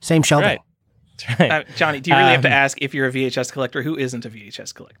other. Same shelving. Right. Right. Johnny, do you really have to ask if you're a VHS collector? Who isn't a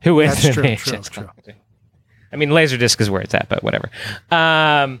VHS collector? Who is That's a true, VHS true. collector? I mean, Laserdisc is where it's at, but whatever.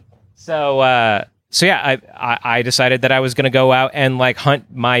 So yeah, I decided that I was going to go out and like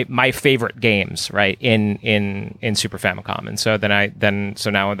hunt my favorite games, right, in Super Famicom, and so so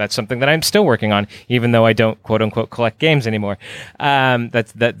now that's something that I'm still working on, even though I don't quote unquote collect games anymore.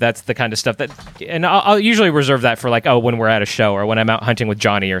 That's the kind of stuff and I'll usually reserve that for like when we're at a show or when I'm out hunting with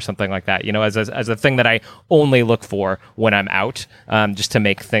Johnny or something like that, as a thing that I only look for when I'm out, just to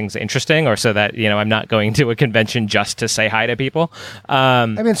make things interesting, or so that I'm not going to a convention just to say hi to people. I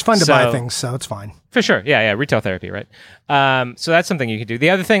mean, it's fun to buy things, so it's fine. For sure. Yeah. Retail therapy, right? So that's something you could do. The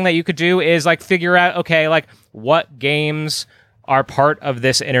other thing that you could do is like figure out, okay, like what games are part of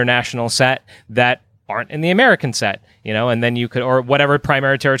this international set that aren't in the American set, and then you could, or whatever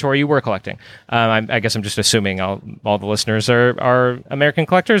primary territory you were collecting. I guess I'm just assuming all the listeners are American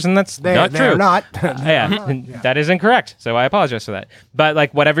collectors, and that's not true. They're not. That is incorrect. So I apologize for that. But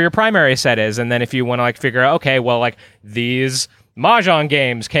like whatever your primary set is, and then if you want to like figure out, okay, well, like these Mahjong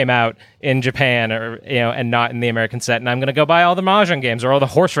games came out in Japan, or and not in the American set, and I'm going to go buy all the Mahjong games or all the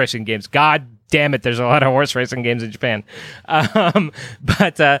horse racing games. God damn it, there's a lot of horse racing games in Japan.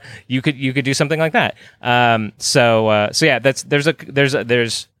 But you could do something like that. So yeah, there's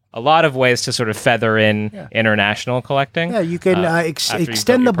a lot of ways to sort of feather in international collecting. Yeah, you can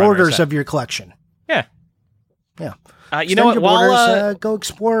extend the borders of your collection. Yeah. You know what? While go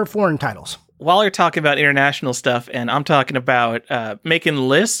explore foreign titles. While you're talking about international stuff, and I'm talking about making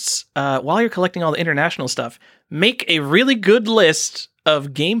lists, while you're collecting all the international stuff, make a really good list of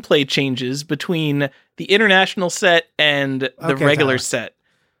gameplay changes between the international set and the regular set.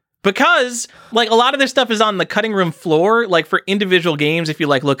 Because, like, a lot of this stuff is on the cutting room floor. Like, for individual games, if you,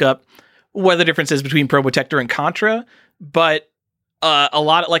 like, look up what the difference is between Probotector and Contra. But a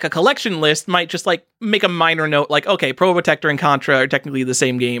lot of, like, a collection list might just, like, make a minor note, like, okay, Probotector and Contra are technically the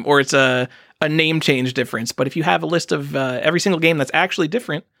same game, or it's a name change difference. But if you have a list of every single game that's actually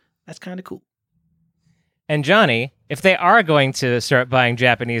different, that's kind of cool. And Johnny, if they are going to start buying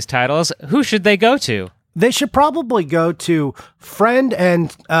Japanese titles, who should they go to? They should probably go to friend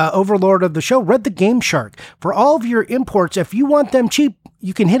and overlord of the show, Red the Game Shark. For all of your imports, if you want them cheap,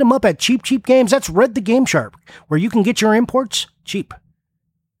 you can hit them up at Cheap Games. That's Red the Game Shark, where you can get your imports cheap.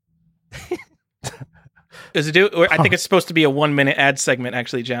 Does it do? I think it's supposed to be a 1-minute ad segment,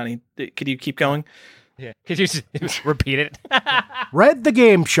 actually, Johnny. Could you keep going? Yeah. Could you just repeat it? Red the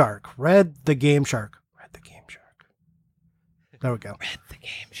Game Shark. Red the Game Shark. Red the Game Shark. There we go. Red the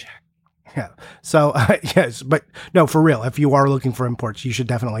Game Shark. Yeah. So, yes, but no, for real, if you are looking for imports, you should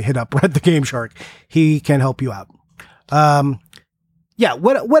definitely hit up Red the Game Shark. He can help you out. Yeah.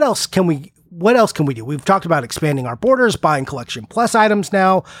 What else can we do? We've talked about expanding our borders, buying Collection Plus items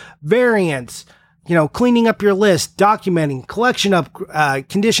now, variants, cleaning up your list, documenting,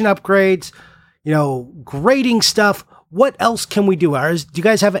 condition upgrades, grading stuff. What else can we do? Do you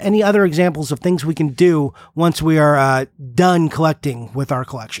guys have any other examples of things we can do once we are done collecting with our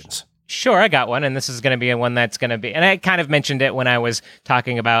collections? Sure, I got one, and this is going to be one that's going to be, and I kind of mentioned it when I was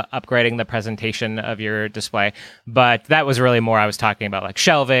talking about upgrading the presentation of your display, but that was really more I was talking about like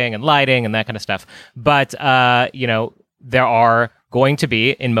shelving and lighting and that kind of stuff. But, there are going to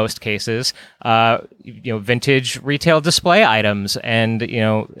be, in most cases, vintage retail display items and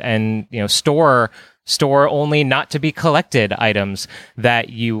store only, not to be collected items that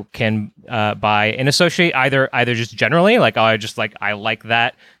you can buy and associate either just generally, like, oh, I like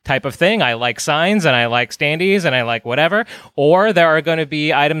that type of thing. I like signs and I like standees and I like whatever. Or there are going to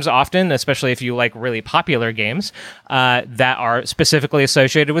be items often, especially if you like really popular games, that are specifically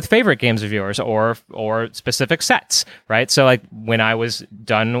associated with favorite games of yours or specific sets, right? So like when I was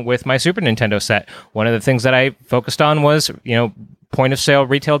done with my Super Nintendo set, one of the things that I focused on was, point of sale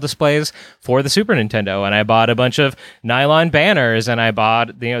retail displays for the Super Nintendo, and I bought a bunch of nylon banners, and I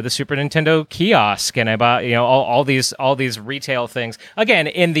bought the Super Nintendo kiosk, and I bought all these retail things, again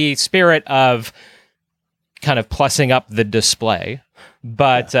in the spirit of kind of plussing up the display.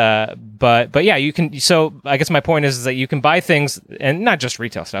 But yeah, you can. So I guess my point is that you can buy things, and not just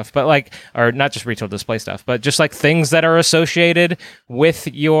retail stuff, but like, or not just retail display stuff, but just like things that are associated with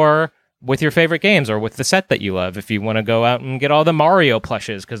your favorite games or with the set that you love. If you want to go out and get all the Mario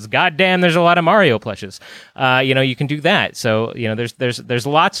plushes, because goddamn, there's a lot of Mario plushes. You can do that. So there's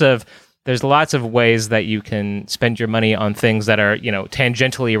lots of ways that you can spend your money on things that are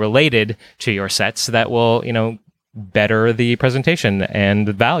tangentially related to your sets that will better the presentation and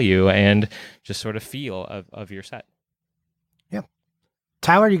the value and just sort of feel of your set. Yeah.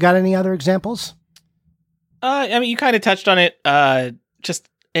 Tyler, you got any other examples? You kind of touched on it,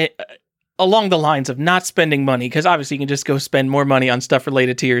 along the lines of not spending money, because obviously you can just go spend more money on stuff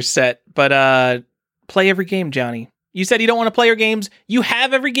related to your set, but play every game, Johnny. You said you don't want to play your games. You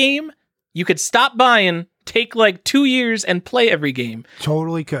have every game. You could stop buying, take like 2 years and play every game.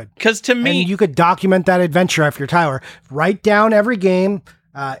 Totally could. Because to me... And you could document that adventure if you're Tyler. Write down every game.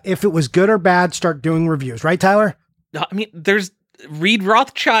 If it was good or bad, start doing reviews. Right, Tyler? There's... Reed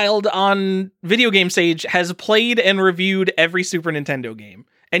Rothschild on Video Game Sage has played and reviewed every Super Nintendo game.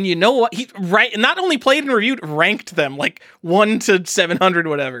 And you know what? He not only played and reviewed, ranked them like 1 to 700,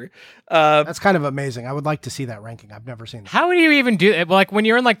 whatever. That's kind of amazing. I would like to see that ranking. I've never seen that. How do you even do it? Like when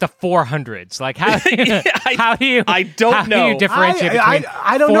you're in like the 400s, like how do you? I don't know. How do you differentiate between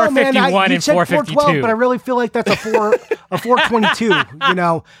I don't know, man. 451 and 452? But I really feel like that's a 422.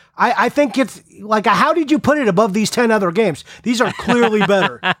 I think it's like, how did you put it above these 10 other games? These are clearly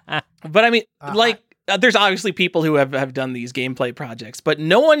better. But there's obviously people who have done these gameplay projects, but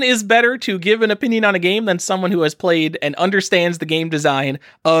no one is better to give an opinion on a game than someone who has played and understands the game design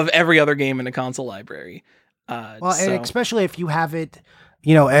of every other game in the console library. And especially if you have it,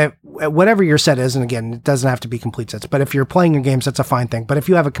 whatever your set is, and again, it doesn't have to be complete sets, but if you're playing your games, that's a fine thing. But if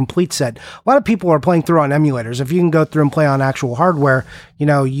you have a complete set, a lot of people are playing through on emulators. If you can go through and play on actual hardware,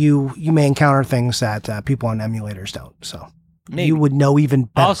 you may encounter things that people on emulators don't. So maybe you would know even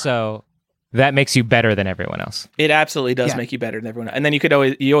better. Also, that makes you better than everyone else. It absolutely does make you better than everyone else. And then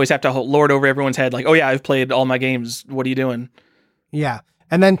you always have to lord over everyone's head like, oh yeah, I've played all my games. What are you doing? Yeah.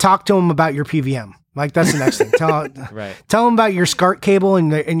 And then talk to them about your PVM. Like that's the next thing. Tell them about your SCART cable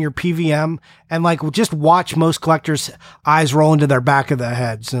and your PVM, and like just watch most collectors' eyes roll into their back of their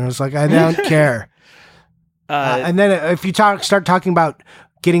heads. And it's like, I don't care. And then if you start talking about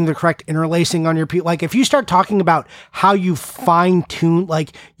getting the correct interlacing on your like if you start talking about how you fine-tune,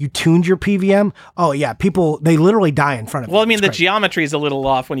 like you tuned your PVM, oh yeah, people, they literally die in front of you. Well, the geometry is a little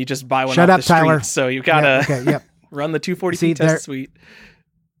off when you just buy one off the street, Tyler. So you gotta run the 240p test suite.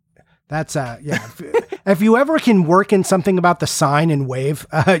 That's if you ever can work in something about the sine and wave,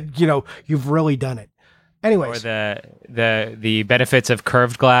 you've really done it. Anyways. Or the benefits of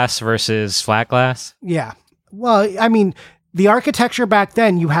curved glass versus flat glass. Yeah. Well, the architecture back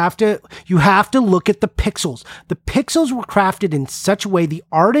then, you have to look at the pixels. The pixels were crafted in such a way the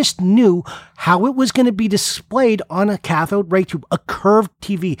artist knew how it was going to be displayed on a cathode ray tube, a curved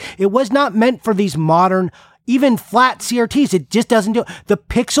TV. It was not meant for these modern, even flat CRTs. It just doesn't do it. The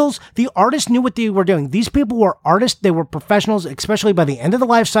pixels, the artist knew what they were doing. These people were artists. They were professionals, especially by the end of the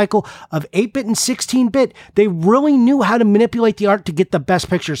life cycle of 8-bit and 16-bit. They really knew how to manipulate the art to get the best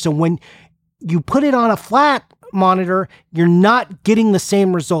picture. So when you put it on a flat monitor, you're not getting the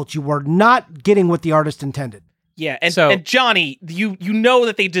same results. You are not getting what the artist intended. Yeah, and Johnny, you know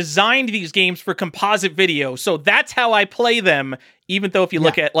that they designed these games for composite video, so that's how I play them. Even though if you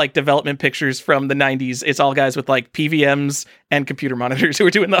look at like development pictures from the 90s, it's all guys with like PVMs and computer monitors who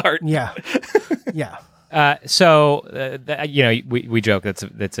are doing the art. Yeah, yeah. We joke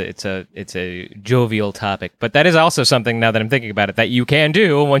it's a jovial topic, but that is also something, now that I'm thinking about it, that you can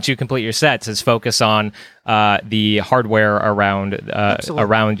do once you complete your sets, is focus on the hardware around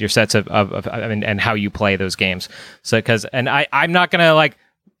your sets and how you play those games. So I'm not gonna like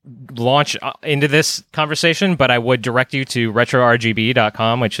launch into this conversation, but I would direct you to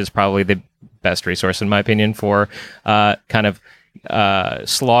retrorgb.com, which is probably the best resource in my opinion for kind of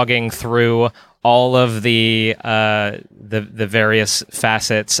slogging through all of the various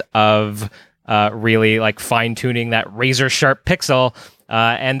facets of really like fine tuning that razor sharp pixel.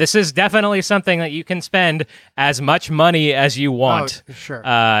 And this is definitely something that you can spend as much money as you want. Oh, sure.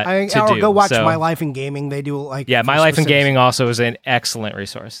 Go watch My Life in Gaming. They do like My Life in Gaming also is an excellent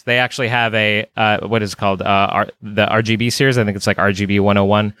resource. They actually have a what is it called the RGB series. I think it's like RGB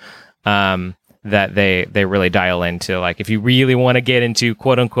 101. That they really dial into, like, if you really want to get into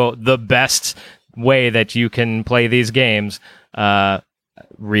quote unquote the best way that you can play these games,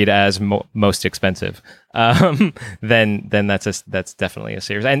 read as most expensive. Then that's definitely a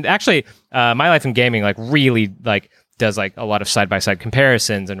series. And actually, My Life in Gaming like really like does like a lot of side-by-side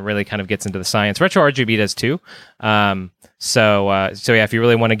comparisons and really kind of gets into the science. Retro RGB does too. So yeah, if you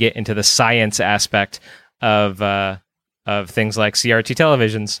really want to get into the science aspect of things like CRT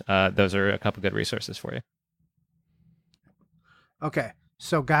televisions, those are a couple good resources for you. Okay,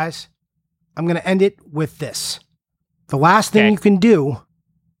 so guys, I'm going to end it with this. The last thing you can do,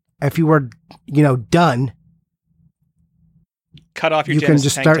 if you were, done, cut off your you can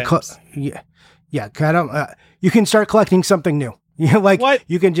just start. Cut off. You can start collecting something new. What?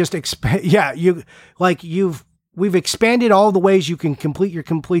 You can just expand. Yeah, we've expanded all the ways you can complete your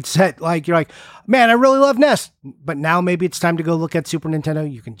complete set. Like you're like, man, I really love NES, but now maybe it's time to go look at Super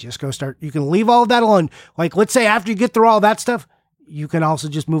Nintendo. You can just go start. You can leave all of that alone. Like, let's say after you get through all that stuff, you can also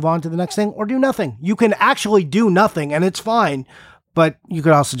just move on to the next thing or do nothing. You can actually do nothing and it's fine, but you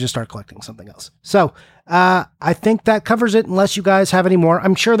could also just start collecting something else. So I think that covers it unless you guys have any more.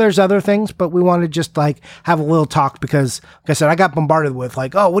 I'm sure there's other things, but we want to just like have a little talk because, like I said, I got bombarded with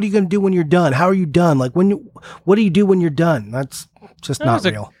like, oh, what are you going to do when you're done? How are you done? Like what do you do when you're done? That's just not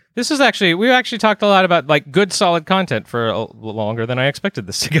real. We actually talked a lot about like good solid content for longer than I expected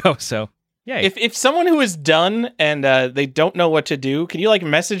this to go. So yeah. If someone who is done and they don't know what to do, can you like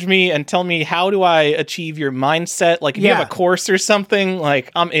message me and tell me how do I achieve your mindset? Like if you have a course or something,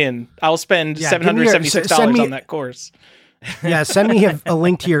 like I'm in. I'll spend $776 on that course. Yeah, send me a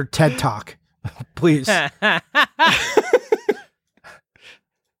link to your TED Talk, please. How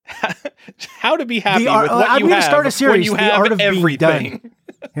to be happy with what I'm you gonna have start a series, when you The have Art of everything. Being Done.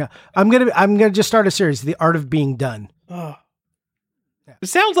 Yeah, I'm gonna just start a series, The Art of Being Done. Oh. It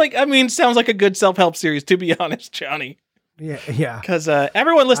sounds like a good self-help series, to be honest, Johnny. Yeah. Because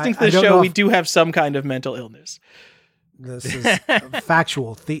everyone listening to this show, we do have some kind of mental illness. This is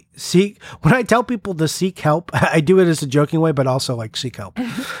factual. When I tell people to seek help, I do it as a joking way, but also like seek help.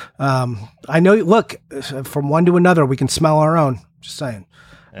 I know. Look, from one to another, we can smell our own. Just saying.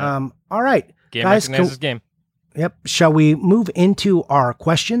 Yeah. All right, game guys. Recognizes game. Yep. Shall we move into our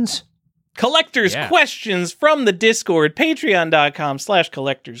questions? Collectors questions from the Discord,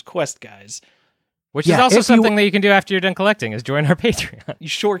 patreon.com/collectorsquest, guys. Which is also something that you can do after you're done collecting, is join our Patreon. You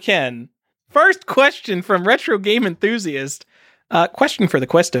sure can. First question from Retro Game Enthusiast. Question for the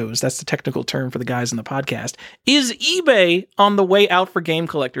Questos. That's the technical term for the guys in the podcast. Is eBay on the way out for game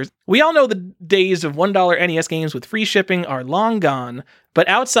collectors? We all know the days of $1 NES games with free shipping are long gone, but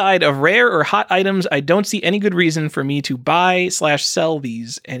outside of rare or hot items, I don't see any good reason for me to buy/sell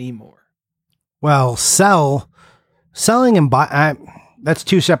these anymore. Well, selling and buy, that's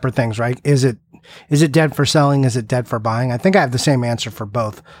two separate things, right? Is it dead for selling? Is it dead for buying? I think I have the same answer for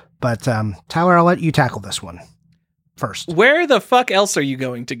both. But Tyler, I'll let you tackle this one first. Where the fuck else are you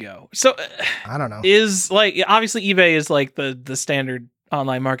going to go? So I don't know. Is like obviously eBay is like the standard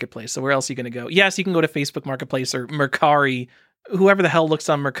online marketplace. So where else are you going to go? Yes, you can go to Facebook Marketplace or Mercari. Whoever the hell looks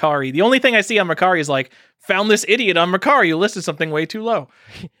on Mercari. The only thing I see on Mercari is like, found this idiot on Mercari who listed something way too low.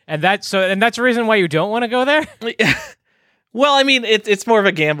 And that's a reason why you don't want to go there? Well, I mean, it's more of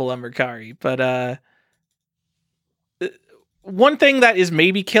a gamble on Mercari, but one thing that is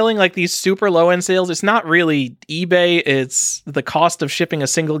maybe killing like these super low end sales, it's not really eBay, it's the cost of shipping a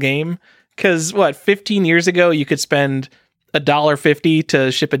single game. Because 15 years ago you could spend $1.50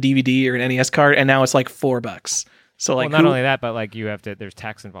 to ship a DVD or an NES card, and now it's like $4. So like, not only that, but like there's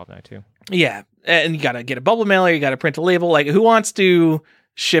tax involved now too. Yeah, and you gotta get a bubble mailer, you gotta print a label. Like, who wants to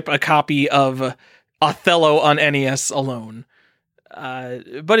ship a copy of Othello on NES alone?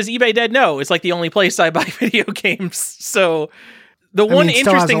 But is eBay dead? No, it's like the only place I buy video games. So one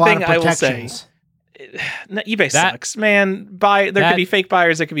interesting thing I will say, eBay sucks, man. There could be fake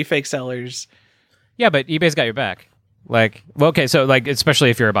buyers, there could be fake sellers. Yeah, but eBay's got your back. Like, well, okay, so like, especially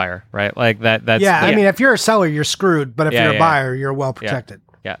if you're a buyer, right? Like that's I mean, if you're a seller, you're screwed, but if you're a buyer, you're well protected.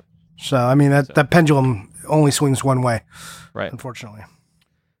 Yeah. So I mean, that pendulum only swings one way, right? Unfortunately,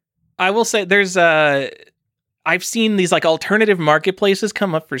 I will say there's I've seen these like alternative marketplaces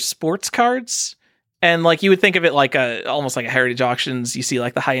come up for sports cards, and like you would think of it like almost like a Heritage Auctions. You see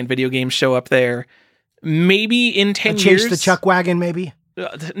like the high end video games show up there. Maybe in 10 years, Chase the Chuck Wagon, maybe.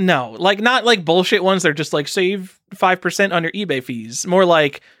 No, like not like bullshit ones. They're just like save 5% on your eBay fees. More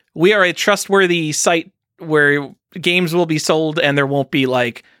like we are a trustworthy site where games will be sold and there won't be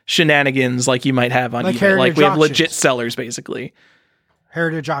like shenanigans like you might have on like eBay. Heritage Like we have Auctions. legit sellers, basically.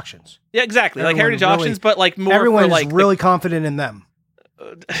 Heritage Auctions. Yeah, exactly. Like Heritage Auctions, but like more. Everyone for, like, is really confident in them.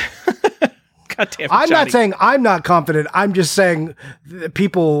 God damn it, I'm Johnny. not saying I'm not confident. I'm just saying that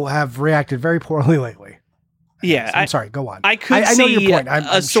people have reacted very poorly lately. Yeah, I'm sorry. Go on. I could I know see your point. I'm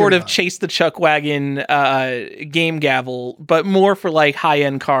a sort of Chase the Chuck Wagon game gavel, but more for like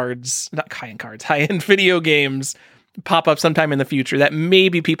high-end cards, not high-end cards, high-end video games pop up sometime in the future that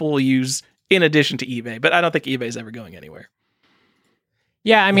maybe people will use in addition to eBay. But I don't think eBay's ever going anywhere.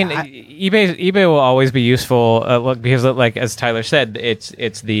 Yeah, I mean, eBay will always be useful because, like as Tyler said,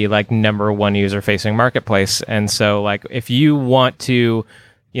 it's the like number one user facing marketplace, and so like if you want to,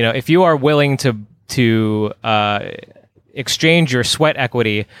 if you are willing to exchange your sweat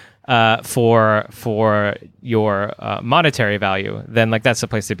equity for your monetary value, then like that's the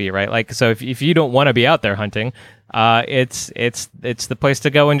place to be, right? Like so if you don't want to be out there hunting, it's the place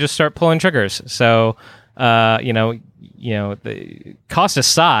to go and just start pulling triggers. So the cost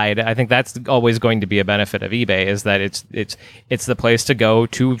aside, I think that's always going to be a benefit of eBay, is that it's the place to go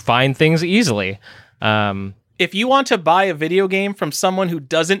to find things easily. If you want to buy a video game from someone who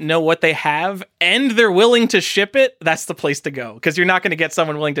doesn't know what they have and they're willing to ship it, that's the place to go, because you're not going to get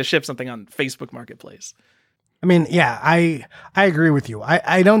someone willing to ship something on Facebook Marketplace. I mean, yeah, I agree with you.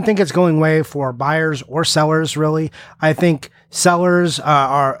 I don't think it's going away for buyers or sellers, really. I think sellers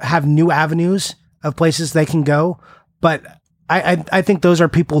have new avenues of places they can go. But I think those are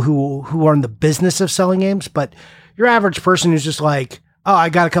people who are in the business of selling games. But your average person who's just like, oh, I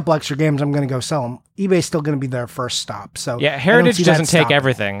got a couple extra games, I'm going to go sell them. eBay's still going to be their first stop. So yeah, Heritage doesn't take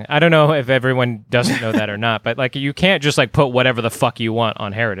everything. I don't know if everyone doesn't know that or not, but like you can't just like put whatever the fuck you want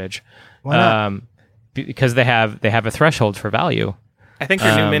on Heritage. Why not? Because they have a threshold for value. I think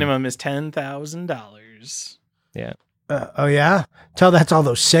their new minimum is $10,000. Yeah. Oh yeah? Tell that's all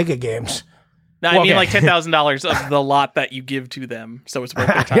those Sega games. No, I mean like $10,000 of the lot that you give to them, so it's worth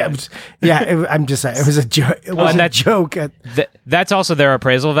their time. I'm just saying it was a joke. It was a joke. That's also their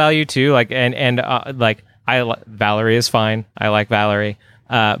appraisal value too. Like like Valerie is fine. I like Valerie,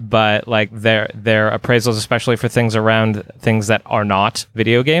 but like their appraisals, especially for things around things that are not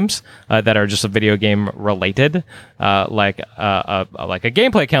video games, that are just a video game related, like a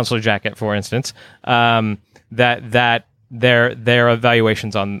gameplay counselor jacket, for instance. That their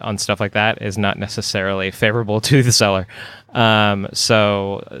evaluations on stuff like that is not necessarily favorable to the seller.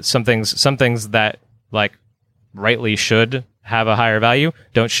 So some things that like rightly should have a higher value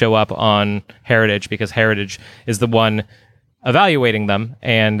don't show up on Heritage, because Heritage is the one evaluating them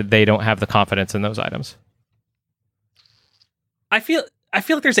and they don't have the confidence in those items. I feel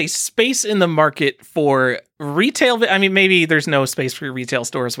like there's a space in the market for retail. I mean, maybe there's no space for retail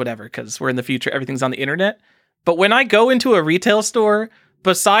stores, whatever, because we're in the future. Everything's on the internet. But when I go into a retail store,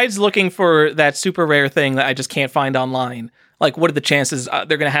 besides looking for that super rare thing that I just can't find online, like what are the chances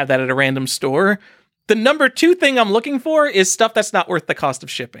they're going to have that at a random store? The number two thing I'm looking for is stuff that's not worth the cost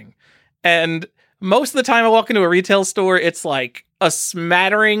of shipping. And most of the time I walk into a retail store, it's like a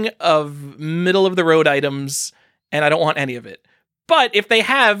smattering of middle of the road items, and I don't want any of it. But if they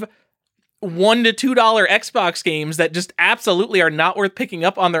have $1 to $2 Xbox games that just absolutely are not worth picking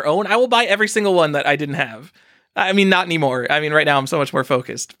up on their own, I will buy every single one that I didn't have. I mean, not anymore. I mean, right now I'm so much more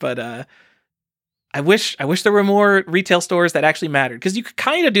focused, but I wish there were more retail stores that actually mattered, because you could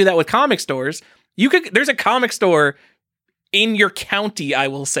kind of do that with comic stores. There's a comic store in your county, I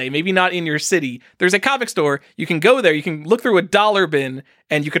will say, maybe not in your city. There's a comic store. You can go there. You can look through a dollar bin,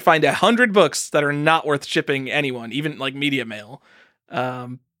 and you could find 100 books that are not worth shipping anyone, even like media mail.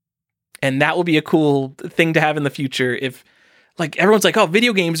 And that will be a cool thing to have in the future. If like everyone's like, oh,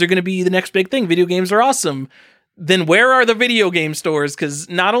 video games are going to be the next big thing. Video games are awesome. Then where are the video game stores? Because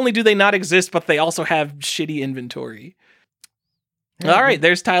not only do they not exist, but they also have shitty inventory. Yeah. All right,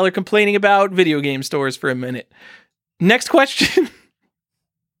 there's Tyler complaining about video game stores for a minute. Next question.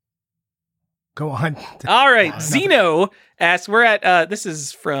 Go on. All right, Zeno asks, we're at, this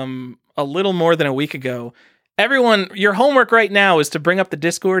is from a little more than a week ago. Everyone, your homework right now is to bring up the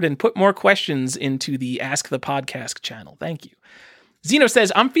Discord and put more questions into the Ask the Podcast channel. Thank you. Zeno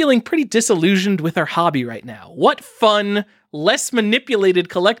says, I'm feeling pretty disillusioned with our hobby right now. What fun, less manipulated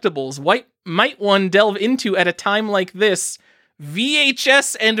collectibles might one delve into at a time like this?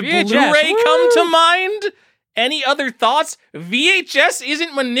 VHS and Blu-ray come to mind? Any other thoughts? VHS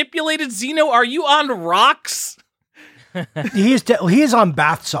isn't manipulated. Zeno, are you on rocks? He is on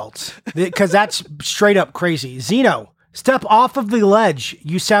bath salts, because that's straight up crazy. Zeno, step off of the ledge.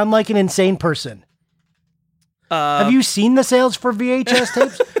 You sound like an insane person. Have you seen the sales for VHS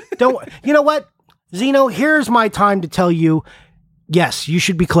tapes? You know what? Zeno, here's my time to tell you, yes, you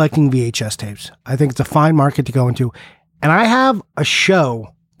should be collecting VHS tapes. I think it's a fine market to go into. And I have a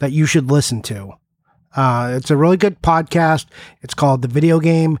show that you should listen to. It's a really good podcast. It's called the Video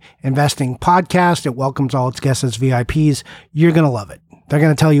Game Investing Podcast. It welcomes all its guests as VIPs. You're going to love it. They're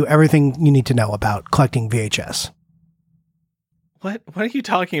going to tell you everything you need to know about collecting VHS. What are you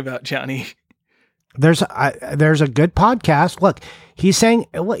talking about, Johnny? There's a good podcast. Look, he's saying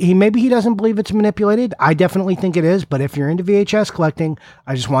maybe he doesn't believe it's manipulated. I definitely think it is. But if you're into VHS collecting,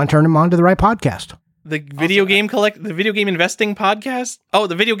 I just want to turn him on to the right podcast. The video game investing podcast. Oh,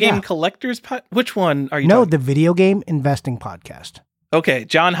 the video game collectors. Which one are you? No, talking? the video game investing podcast. Okay,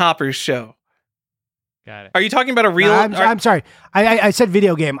 John Hopper's show. Got it. Are you talking about a real? I'm sorry. I said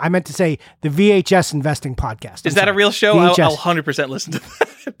video game. I meant to say the VHS investing podcast. Is that a real show? I'll 100% listen to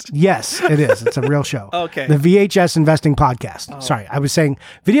that. Yes, it is. It's a real show. Okay. The VHS investing podcast. Oh. Sorry, I was saying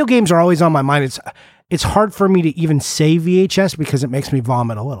video games are always on my mind. It's hard for me to even say VHS because it makes me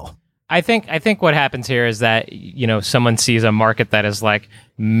vomit a little. I think what happens here is that someone sees a market that is like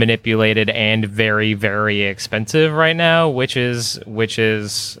manipulated and very, very expensive right now, which is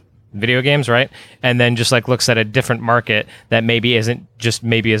video games, right? And then just like looks at a different market that maybe isn't just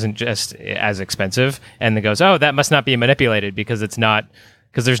as expensive, and then goes, oh, that must not be manipulated because there's no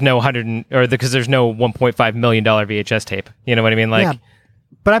 $1.5 million VHS tape. You know what I mean? Like, yeah,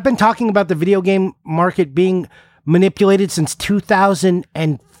 but I've been talking about the video game market being manipulated since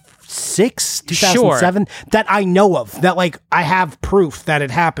 2006, 2007 that I know of, that like I have proof that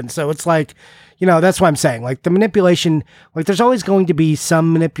it happened. So it's like, that's what I'm saying. Like the manipulation, like there's always going to be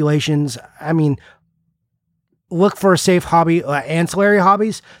some manipulations. I mean, look for a safe hobby, ancillary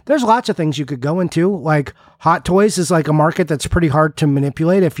hobbies. There's lots of things you could go into. Like hot toys is like a market that's pretty hard to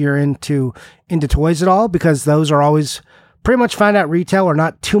manipulate if you're into toys at all, because those are always pretty much found at retail or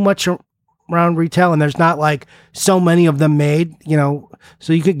not too much around retail. And there's not like so many of them made,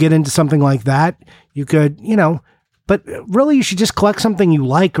 so you could get into something like that. You could, but really, you should just collect something you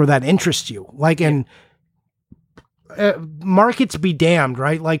like or that interests you. Like, and markets be damned,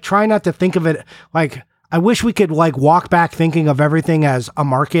 right? Like, try not to think of it like, I wish we could like walk back thinking of everything as a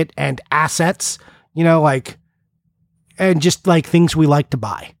market and assets, and just like things we like to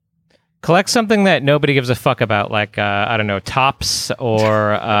buy. Collect something that nobody gives a fuck about, like, I don't know, tops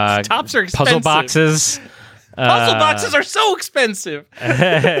or tops are expensive. Puzzle boxes. Puzzle boxes are so expensive.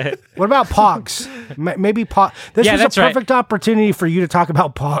 What about Pogs? Maybe Pog. This was a perfect opportunity for you to talk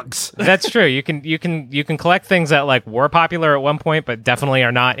about Pogs. That's true. You can collect things that like were popular at one point, but definitely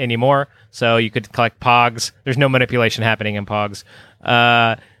are not anymore. So you could collect Pogs. There's no manipulation happening in Pogs.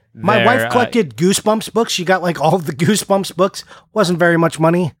 My wife collected Goosebumps books. She got like all of the Goosebumps books. Wasn't very much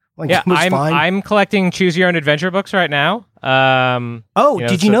money. Like, yeah, it was fine. I'm collecting Choose Your Own Adventure books right now.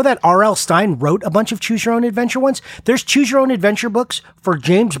 Did you know that R.L. Stine wrote a bunch of Choose Your Own Adventure ones? There's Choose Your Own Adventure books for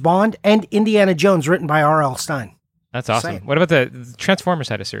James Bond and Indiana Jones written by R.L. Stine. That's awesome. What about the Transformers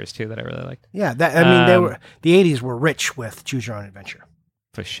had a series too that I really liked? Yeah, the 80s were rich with Choose Your Own Adventure.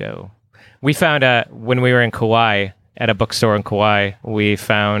 For sure. We found when we were in Kauai, at a bookstore in Kauai, we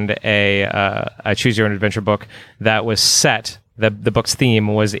found a Choose Your Own Adventure book that was set. The book's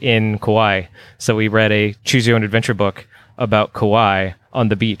theme was in Kauai. So we read a Choose Your Own Adventure book about Kauai on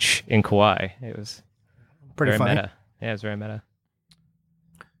the beach in Kauai. It was pretty funny. Meta. Yeah, it was very meta.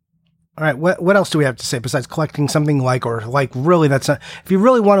 All right, what else do we have to say besides collecting something like really that's not, if you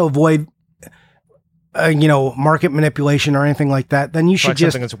really want to avoid market manipulation or anything like that, then you should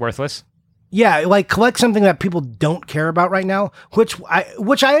just something that's worthless. Yeah, like collect something that people don't care about right now, which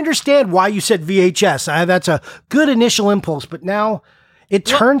I understand why you said VHS. That's a good initial impulse, but now it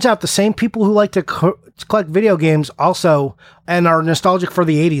turns out the same people who like to collect video games also and are nostalgic for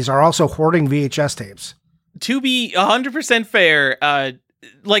the 80s are also hoarding VHS tapes. To be 100% fair,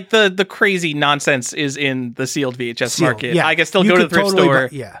 like the crazy nonsense is in the sealed VHS market. Yeah. I can still go to the thrift store.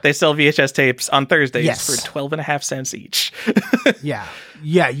 They sell VHS tapes on Thursdays for 12.5 cents each.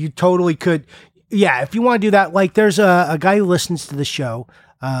 Yeah, you totally could. Yeah, if you want to do that, like there's a guy who listens to the show,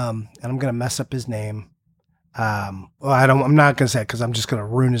 and I'm going to mess up his name. I'm not going to say it because I'm just going to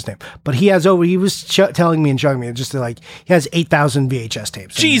ruin his name. But he was telling me and showing me just like he has 8,000 VHS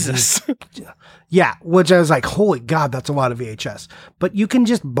tapes. Jesus. Yeah, which I was like, holy God, that's a lot of VHS. But you can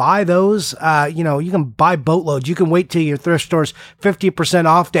just buy those, you can buy boatloads. You can wait till your thrift store's 50%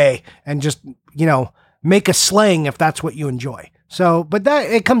 off day and just, make a sling if that's what you enjoy. So, but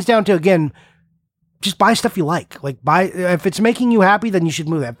it comes down to, again, just buy stuff you like. Like if it's making you happy, then you should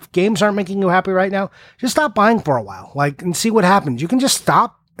move that. If games aren't making you happy right now, just stop buying for a while, and see what happens. You can just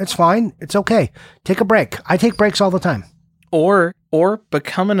stop. It's fine. It's okay. Take a break. I take breaks all the time. Or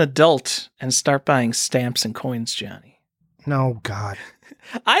become an adult and start buying stamps and coins, Johnny. No, God.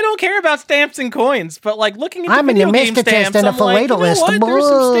 I don't care about stamps and coins, but like looking at I'm video an game stamps, and a I'm like, philatelist. There's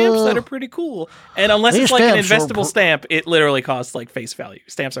some stamps that are pretty cool. And unless it's like an investable stamp, it literally costs like face value.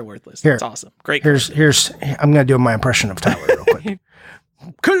 Stamps are worthless. It's awesome. Great. Here's I'm going to do my impression of Tyler real quick.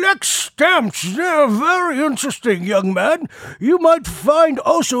 Collect stamps. They're very interesting, young man. You might find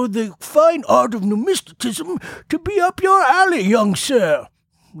also the fine art of numismatism to be up your alley, young sir.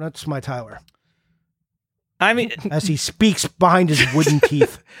 That's my Tyler. I mean, as he speaks behind his wooden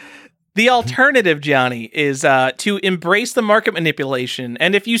teeth. The alternative, Johnny, is to embrace the market manipulation.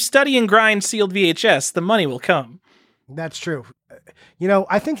 And if you study and grind sealed VHS, the money will come. That's true. You know,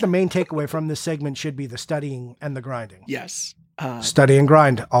 I think the main takeaway from this segment should be the studying and the grinding. Yes. Study and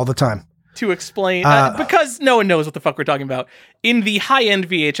grind all the time. To explain, because no one knows what the fuck we're talking about. In the high-end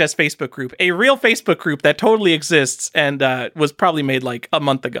VHS Facebook group, a real Facebook group that totally exists and was probably made like a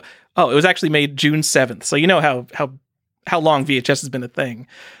month ago. Oh, it was actually made June 7th. So you know how long VHS has been a thing.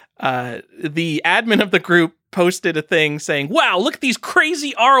 The admin of the group posted a thing saying, wow, look at these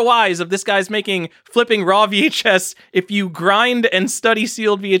crazy ROIs of this guy's making flipping raw VHS. If you grind and study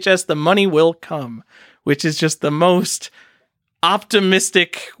sealed VHS, the money will come, which is just the most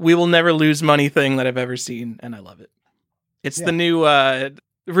optimistic, we will never lose money thing that I've ever seen. And I love it. It's the new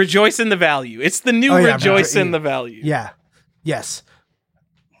rejoice in the value. It's the new rejoice in the value. Yeah. Yes.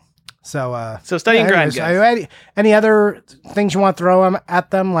 So study and grind, guys. Any other things you want to throw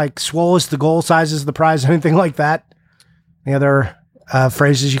at them? Like swole is the goal, size is the prize, anything like that? Any other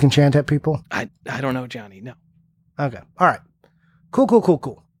phrases you can chant at people? I don't know, Johnny. No. Okay. All right.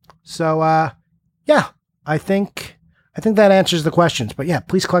 Cool. So, yeah, I think that answers the questions. But yeah,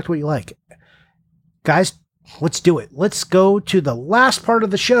 please collect what you like. Guys, let's do it. Let's go to the last part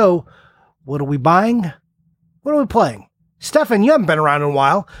of the show. What are we buying? What are we playing? Stefan, you haven't been around in a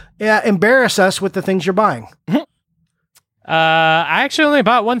while. Yeah, embarrass us with the things you're buying. I actually only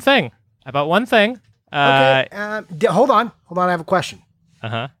bought one thing. I bought one thing. Okay. Hold on. I have a question.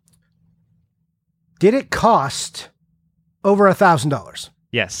 Uh-huh. Did it cost over $1,000?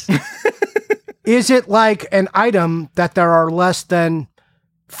 Yes. Is it like an item that there are less than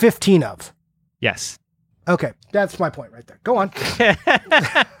 15 of? Yes. Okay, that's my point right there. Go on.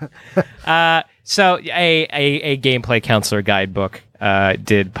 So a gameplay counselor guidebook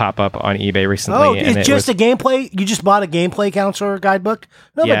did pop up on eBay recently. Oh, and it's just a gameplay? You just bought a gameplay counselor guidebook?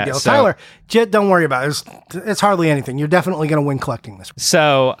 No big deal. Tyler, don't worry about it. It's hardly anything. You're definitely going to win collecting this.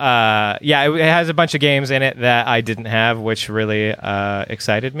 So, it has a bunch of games in it that I didn't have, which really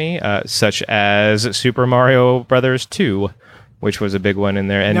excited me, such as Super Mario Brothers 2, which was a big one in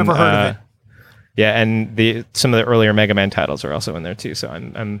there. And, never heard of it. Yeah, and some of the earlier Mega Man titles are also in there too. So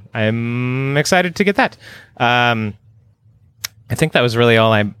I'm excited to get that. I think that was really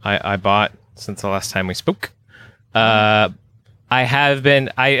all I bought since the last time we spoke. I've been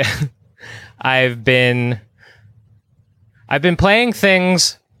playing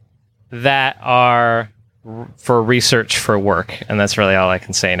things that are for research for work, and that's really all I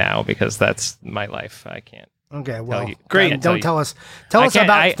can say now because that's my life. I can't. Okay, well, great. Don't tell us. Tell us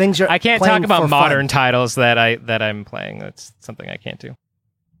about things you're. I can't talk about modern titles that I'm playing. That's something I can't do.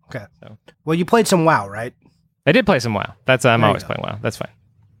 Okay. So. Well, you played some WoW, right? I did play some WoW. I'm always playing WoW. That's fine.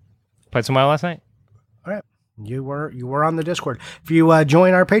 Played some WoW last night. All right. You were on the Discord. If you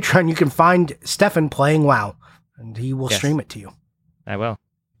join our Patreon, you can find Stefan playing WoW, and he will stream it to you. I will.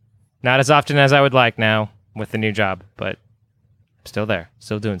 Not as often as I would like now with the new job, but I'm still there,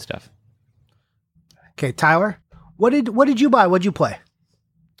 still doing stuff. Okay, Tyler, what did you buy? What'd you play?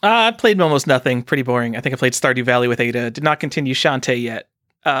 I played almost nothing. Pretty boring. I think I played Stardew Valley with Ada. Did not continue Shantae yet.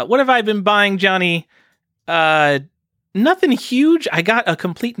 What have I been buying, Johnny? Nothing huge. I got a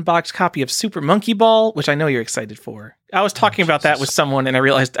complete in box copy of Super Monkey Ball, which I know you're excited for. I was talking about that with someone, and I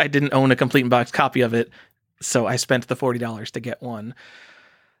realized I didn't own a complete in box copy of it, so I spent the $40 to get one.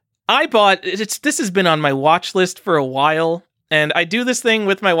 I bought this has been on my watch list for a while. And I do this thing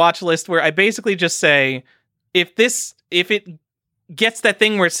with my watch list where I basically just say, if it gets that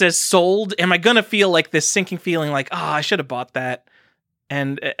thing where it says sold, am I going to feel like this sinking feeling like, I should have bought that?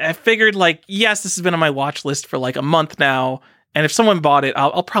 And I figured like, yes, this has been on my watch list for like a month now. And if someone bought it,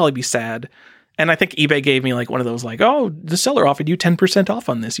 I'll probably be sad. And I think eBay gave me like one of those like, oh, the seller offered you 10% off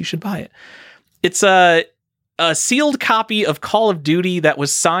on this. You should buy it. It's a sealed copy of Call of Duty that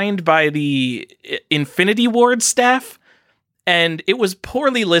was signed by the Infinity Ward staff. And it was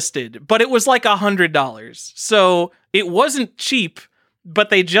poorly listed, but it was like $100. So it wasn't cheap, but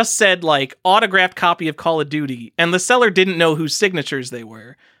they just said like autographed copy of Call of Duty. And the seller didn't know whose signatures they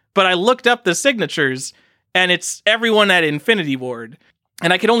were. But I looked up the signatures and it's everyone at Infinity Ward.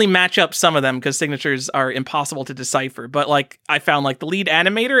 And I could only match up some of them because signatures are impossible to decipher. But like I found like the lead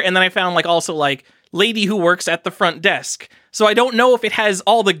animator and then I found like also like lady who works at the front desk. So I don't know if it has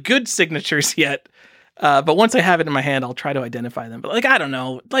all the good signatures yet. But once I have it in my hand, I'll try to identify them. But like, I don't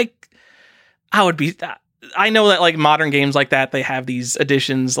know, like I would be, I know that like modern games like that, they have these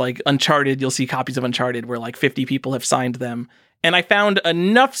editions like Uncharted. You'll see copies of Uncharted where like 50 people have signed them. And I found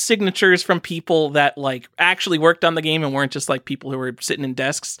enough signatures from people that like actually worked on the game and weren't just like people who were sitting in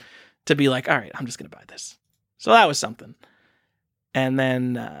desks to be like, all right, I'm just going to buy this. So that was something. And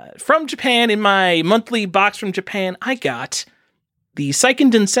then from Japan, in my monthly box from Japan, I got the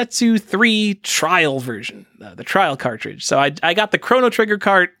Seiken Densetsu 3 trial version, the trial cartridge. So I got the Chrono Trigger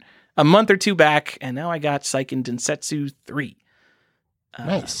cart a month or two back, and now I got Seiken Densetsu 3.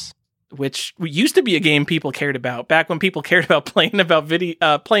 Nice. Which used to be a game people cared about back when people cared about playing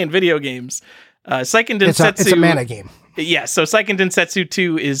video games. Seiken Densetsu. It's a mana game. Yeah, so Seiken Densetsu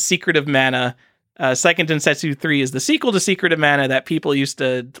 2 is Secret of Mana. Seiken Densetsu 3 is the sequel to Secret of Mana that people used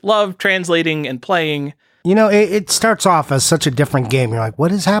to love translating and playing. You know, it starts off as such a different game. You're like,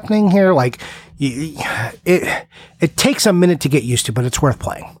 what is happening here? Like, it takes a minute to get used to, but it's worth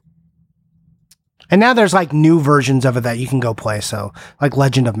playing. And now there's like new versions of it that you can go play. So like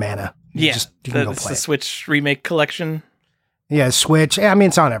Legend of Mana. You can go play the Switch remake collection. Yeah, Switch. I mean,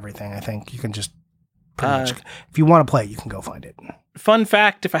 it's on everything. I think you can just pretty much, if you want to play it, you can go find it. Fun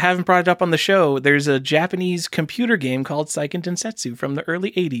fact, if I haven't brought it up on the show, there's a Japanese computer game called Seiken Densetsu from the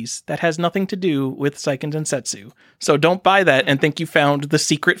early 80s that has nothing to do with Seiken Densetsu. So don't buy that and think you found the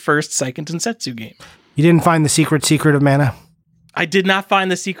secret first Seiken Densetsu game. You didn't find the secret of Mana? I did not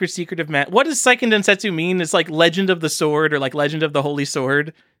find the secret of Mana. What does Seiken Densetsu mean? It's like Legend of the Sword or like Legend of the Holy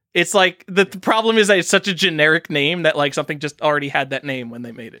Sword. It's like the problem is that it's such a generic name that like something just already had that name when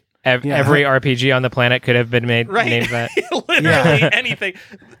they made it. Every RPG on the planet could have been named that. Literally anything.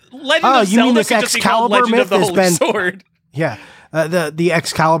 Legend of Zelda could just be called Legend of the Holy Sword. Yeah. The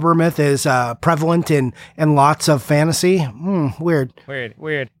Excalibur myth is prevalent in lots of fantasy. Weird.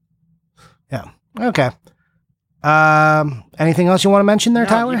 Yeah. Okay. Anything else you want to mention there,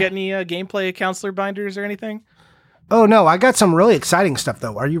 Tyler? You got any gameplay counselor binders or anything? Oh, no. I got some really exciting stuff,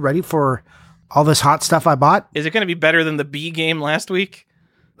 though. Are you ready for all this hot stuff I bought? Is it going to be better than the B game last week?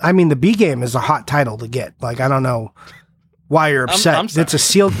 I mean, the B game is a hot title to get. Like, I don't know why you're upset. I'm sorry. It's a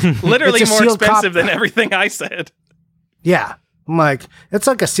sealed... Literally more expensive than everything I said. Yeah. I'm like, it's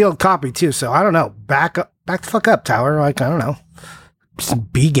like a sealed copy, too. So, I don't know. Back the fuck up, Tyler. Like, I don't know. Some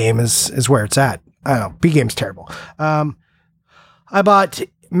B game is where it's at. I don't know. B game's terrible. I bought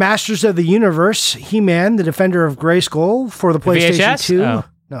Masters of the Universe, He-Man, the Defender of Grayskull for the PlayStation VHS? 2. Oh.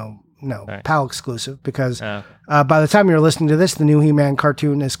 No, Right. PAL exclusive, because by the time you're listening to this, the new He-Man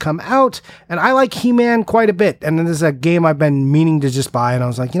cartoon has come out, and I like He-Man quite a bit, and this is a game I've been meaning to just buy, and I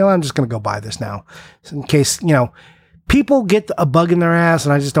was like, I'm just going to go buy this now, so in case, people get a bug in their ass,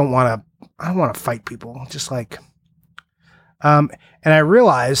 and I just don't want to fight people, just like, and I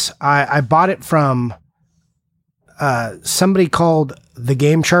realize I bought it from somebody called The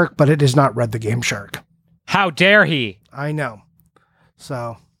Game Shark, but it is not Red the Game Shark. How dare he? I know.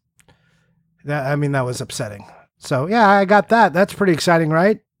 So, that was upsetting. So, yeah, I got that. That's pretty exciting,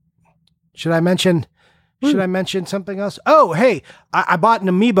 right? Should I mention something else? Oh, hey, I bought an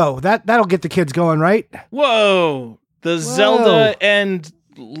amiibo. That'll get the kids going, right? Whoa. The Zelda and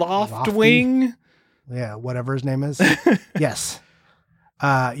Loftwing? Yeah, whatever his name is. Yes.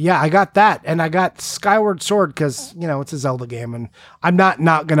 Yeah, I got that, and I got Skyward Sword because, it's a Zelda game, and I'm not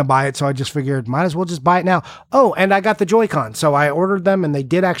going to buy it, so I just figured might as well just buy it now. Oh, and I got the Joy-Con, so I ordered them, and they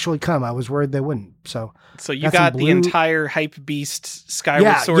did actually come. I was worried they wouldn't, so you got the entire Hype Beast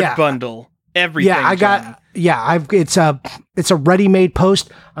Skyward Sword bundle. Everything. Yeah, I got. Yeah, it's a ready-made post.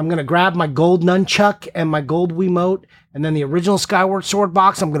 I'm gonna grab my gold nunchuck and my gold Wiimote, and then the original Skyward Sword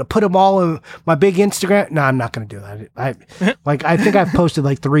box. I'm gonna put them all in my big Instagram. No, I'm not gonna do that. I think I've posted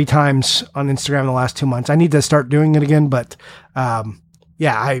like 3 times on Instagram in the last 2 months. I need to start doing it again, but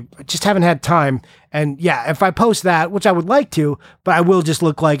yeah, I just haven't had time. And yeah, if I post that, which I would like to, but I will just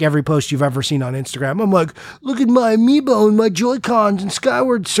look like every post you've ever seen on Instagram. I'm like, look at my amiibo and my Joy-Cons and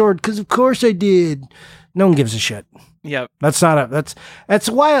Skyward Sword, because of course I did. No one gives a shit. Yep. That's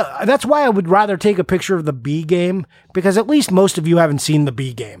why I would rather take a picture of the B game, because at least most of you haven't seen the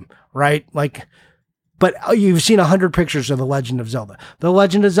B game, right? Like, but you've seen 100 pictures of The Legend of Zelda. The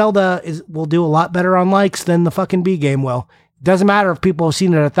Legend of Zelda will do a lot better on likes than the fucking B game will. Doesn't matter if people have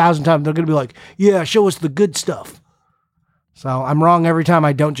seen it 1,000 times. They're going to be like, yeah, show us the good stuff. So I'm wrong every time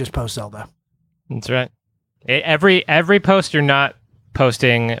I don't just post Zelda. That's right. Every post you're not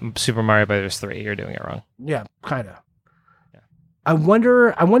posting Super Mario Brothers 3, you're doing it wrong. Yeah, kind of. Yeah. I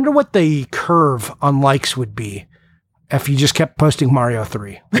wonder what the curve on likes would be if you just kept posting Mario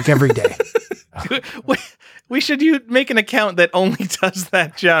 3 like every day. We should make an account that only does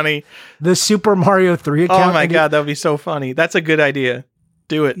that, Johnny. The Super Mario 3 account. Oh my God, that would be so funny. That's a good idea.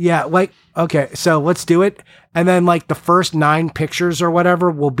 Do it. Yeah, like, okay, so let's do it. And then like the first 9 pictures or whatever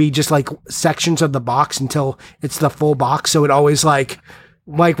will be just like sections of the box until it's the full box. So it always like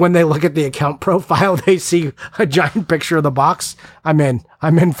when they look at the account profile, they see a giant picture of the box. I'm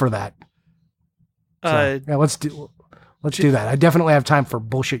in for that. So, yeah, let's do that. I definitely have time for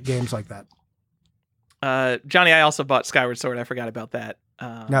bullshit games like that. Johnny, I also bought Skyward Sword. I forgot about that.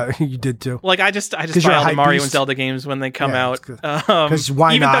 No, you did too. Like I just buy all the Mario and Zelda games when they come out. Because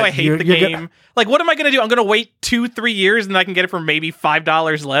why even not? though I hate the game, like what am I gonna do? I'm gonna wait 2-3 years and I can get it for maybe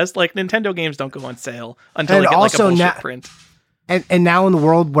 $5 less. Like Nintendo games don't go on sale until they get like a bullshit print. And now in the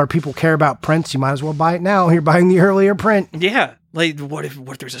world where people care about prints, you might as well buy it now. You're buying the earlier print. Yeah. Like what if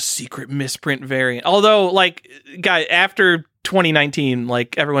there's a secret misprint variant? Although like guy after 2019,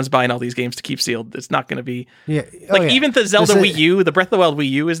 like everyone's buying all these games to keep sealed. It's not going to be even the Zelda Wii U, the Breath of the Wild Wii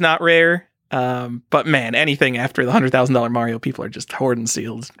U is not rare. But man, anything after the $100,000 Mario, people are just hoarding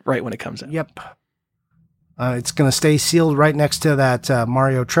sealed right when it comes out. Yep. It's going to stay sealed right next to that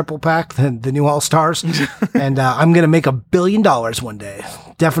Mario triple pack, the new All-Stars. And I'm going to make $1 billion one day.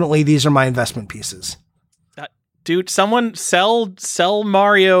 Definitely, these are my investment pieces. Dude, someone sell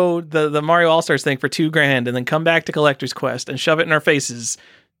Mario, the Mario All-Stars thing for $2,000 and then come back to Collector's Quest and shove it in our faces.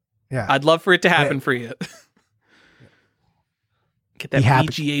 Yeah. I'd love for it to happen for you. Get that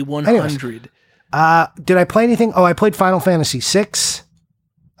VGA 100. Anyways, did I play anything? Oh, I played Final Fantasy VI.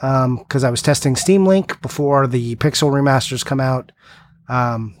 Because I was testing Steam Link before the Pixel remasters come out.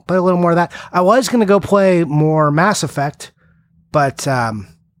 Play a little more of that. I was going to go play more Mass Effect, but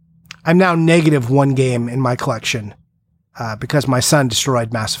I'm now negative 1 game in my collection because my son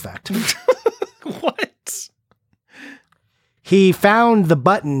destroyed Mass Effect. What? He found the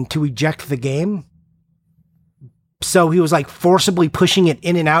button to eject the game. So he was like forcibly pushing it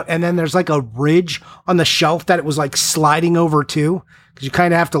in and out. And then there's like a ridge on the shelf that it was like sliding over to. Because you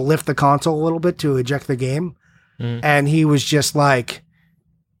kind of have to lift the console a little bit to eject the game. And he was just like,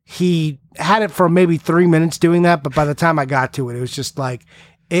 he had it for maybe 3 minutes doing that. But by the time I got to it, it was just like,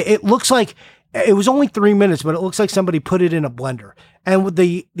 it looks like it was only 3 minutes, but it looks like somebody put it in a blender. And with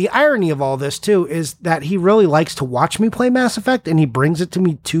the irony of all this too, is that he really likes to watch me play Mass Effect and he brings it to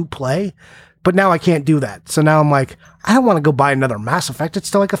me to play. But now I can't do that. So now I'm like, I don't want to go buy another Mass Effect. It's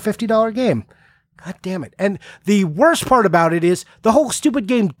still like a $50 game. God damn it. And the worst part about it is the whole stupid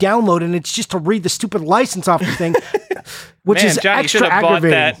game download and it's just to read the stupid license off the thing, which is Johnny extra should have bought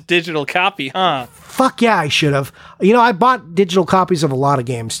aggravating. that digital copy, huh? Fuck yeah, I should have. You know, I bought digital copies of a lot of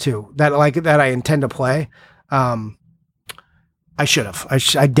games too that I intend to play. I should have.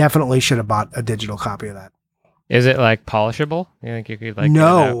 I definitely should have bought a digital copy of that. Is it like polishable? You think you could like?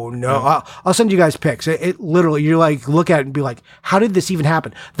 No. I'll send you guys pics. It literally, you like look at it and be like, how did this even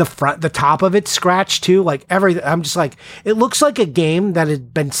happen? The top of it's scratched too. Like everything. I'm just like, it looks like a game that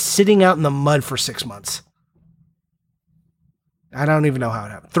had been sitting out in the mud for 6 months. I don't even know how it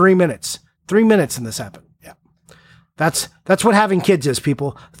happened. 3 minutes. 3 minutes and this happened. Yeah. That's what having kids is,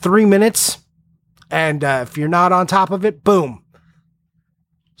 people. 3 minutes. And if you're not on top of it, boom.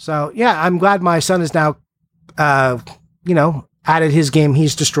 So yeah, I'm glad my son is now added his game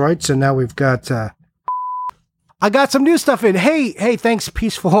he's destroyed. So now we've got, I got some new stuff in. Hey, thanks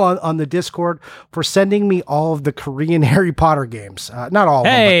Peaceful on the Discord for sending me all of the Korean Harry Potter games. Not all of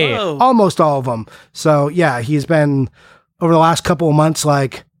them, but almost all of them. So yeah, he's been over the last couple of months,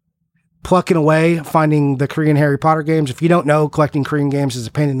 like plucking away, finding the Korean Harry Potter games. If you don't know, collecting Korean games is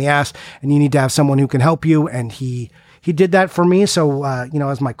a pain in the ass and you need to have someone who can help you. And he did that for me. So,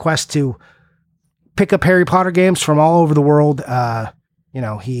 as my quest to pick up Harry Potter games from all over the world,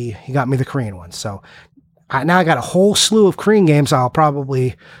 he got me the Korean ones. So now I got a whole slew of Korean games I'll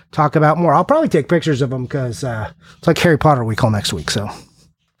probably talk about more. I'll probably take pictures of them because it's like Harry Potter week all next week. So,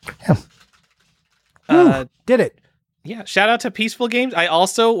 yeah. Did it. Yeah, shout out to Peaceful Games. I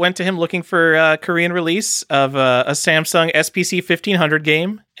also went to him looking for a Korean release of a Samsung SPC 1500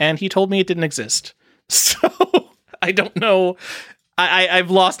 game, and he told me it didn't exist. So I don't know. I've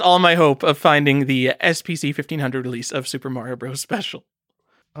lost all my hope of finding the SPC 1500 release of Super Mario Bros. Special.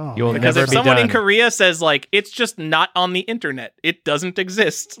 Oh, You'll because never if be someone done. in Korea says, like, it's just not on the internet, it doesn't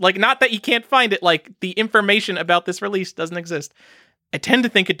exist. Like, not that you can't find it, like, the information about this release doesn't exist. I tend to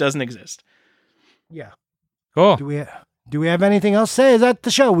think it doesn't exist. Yeah. Cool. Do we have anything else to say? Is that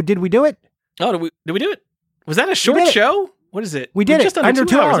the show? Did we do it? Oh, did we do it? Was that a short show? What is it? We did We're it. just under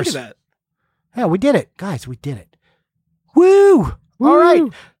 2 hours. Look at that. Yeah, we did it. Guys, we did it. Woo! All right.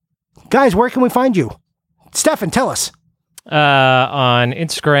 Guys, where can we find you? Stefan, tell us. On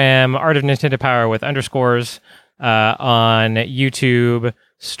Instagram, Art of Nintendo Power with underscores. On YouTube,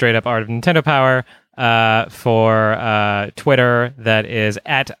 straight up Art of Nintendo Power. for Twitter, that is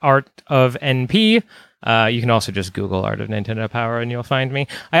at ArtOfNP. You can also just Google Art of Nintendo Power and you'll find me.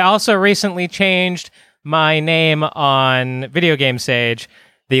 I also recently changed my name on Video Game Sage,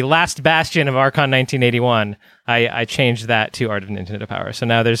 the last bastion of Archon 1981. I changed that to Art of Nintendo Power. So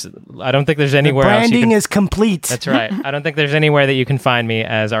now I don't think there's anywhere else. Branding is complete. That's right. I don't think there's anywhere that you can find me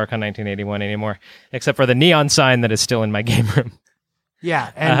as Archon 1981 anymore, except for the neon sign that is still in my game room.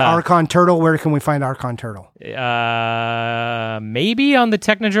 Yeah, and Archon Turtle, where can we find Archon Turtle? Maybe on the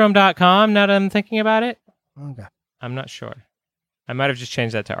Technodrome.com, now that I'm thinking about it. Okay. I'm not sure. I might have just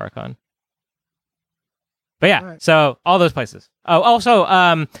changed that to Archon. But yeah, right. So all those places. Oh, also,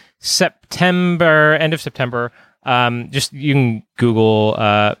 end of September, just you can Google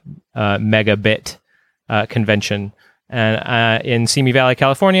Megabit Convention. And in Simi Valley,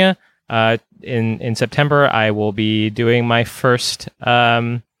 California, in September, I will be doing my first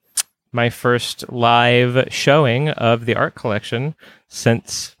live showing of the art collection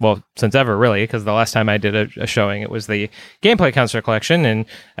since ever, really, because the last time I did a showing, it was the Gameplay Counselor collection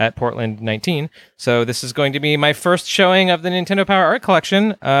at Portland 19. So this is going to be my first showing of the Nintendo Power Art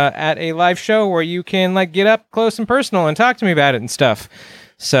Collection at a live show where you can get up close and personal and talk to me about it and stuff.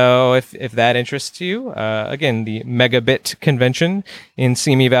 So if that interests you, again, the Megabit Convention in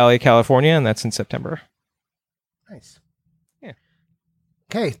Simi Valley, California, and that's in September. Nice. Yeah.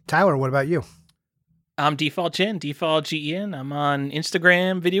 Okay, Tyler, what about you? I'm Default Gen, Default GEN. I'm on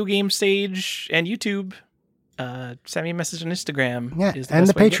Instagram, Video Game Stage, and YouTube. Send me a message on Instagram. Yeah, and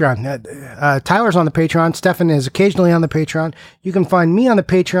the Patreon. Tyler's on the Patreon. Stefan is occasionally on the Patreon. You can find me on the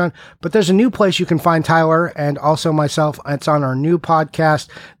Patreon, but there's a new place you can find Tyler and also myself. It's on our new podcast,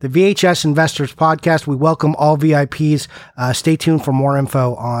 the VHS Investors Podcast. We welcome all VIPs. Stay tuned for more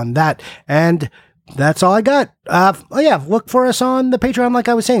info on that. And that's all I got. Look for us on the Patreon, like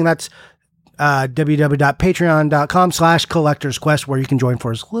I was saying. That's www.patreon.com/collectorsquest, where you can join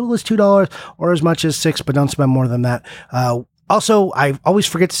for as little as $2 or as much as $6, but don't spend more than that. Also, I always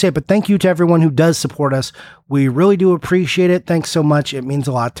forget to say it, but thank you to everyone who does support us. We really do appreciate it. Thanks so much. It means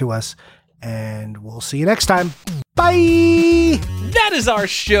a lot to us. And we'll see you next time. Bye! That is our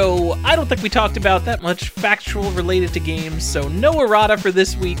show. I don't think we talked about that much factual related to games, so no errata for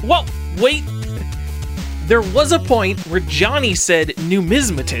this week. Whoa, wait. There was a point where Johnny said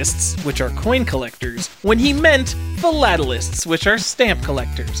numismatists, which are coin collectors, when he meant philatelists, which are stamp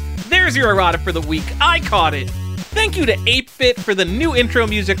collectors. There's your errata for the week. I caught it. Thank you to 8-Bit for the new intro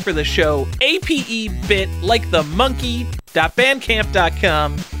music for the show, APE-Bit, like the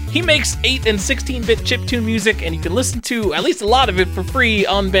monkey.bandcamp.com. He makes 8 and 16-bit chiptune music, and you can listen to at least a lot of it for free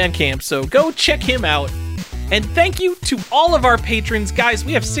on Bandcamp, so go check him out. And thank you to all of our patrons. Guys,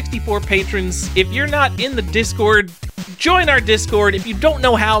 we have 64 patrons. If you're not in the Discord, join our Discord. If you don't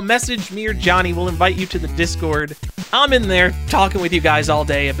know how, message me or Johnny. We'll invite you to the Discord. I'm in there talking with you guys all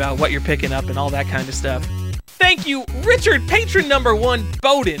day about what you're picking up and all that kind of stuff. Thank you, Richard, patron number 1,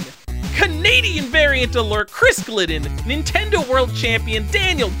 Bowden, Canadian variant alert, Chris Glidden, Nintendo World Champion,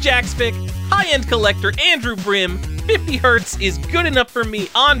 Daniel Jacksvick, high-end collector, Andrew Brim, 50 Hertz is good enough for me,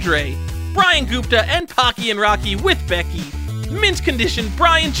 Andre, Brian Gupta, and Pocky and Rocky with Becky, mint condition,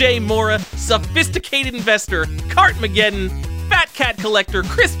 Brian J. Mora, sophisticated investor, Cartmageddon, Fat Cat collector,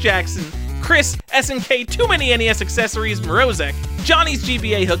 Chris Jackson, Chris, SNK, Too Many NES Accessories, Morozek, Johnny's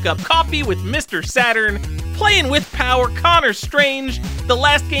GBA Hookup, Coffee with Mr. Saturn, Playing with Power, Connor Strange, The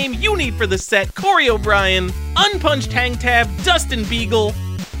Last Game You Need for the Set, Corey O'Brien, Unpunched Hang Tab, Dustin Beagle,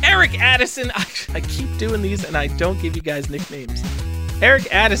 Eric Addison, I keep doing these and I don't give you guys nicknames. Eric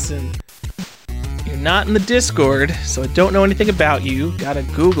Addison, you're not in the Discord, so I don't know anything about you. Gotta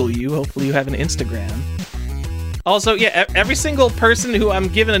Google you. Hopefully you have an Instagram. Also, yeah, every single person who I'm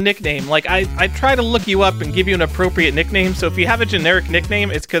giving a nickname, I try to look you up and give you an appropriate nickname, so if you have a generic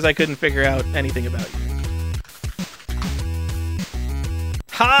nickname, it's because I couldn't figure out anything about you.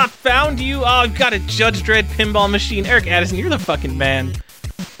 Ha! Found you! Oh, I've got a Judge Dredd pinball machine. Eric Addison, you're the fucking man.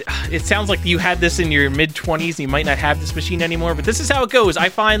 It sounds like you had this in your mid-20s, you might not have this machine anymore, but this is how it goes. I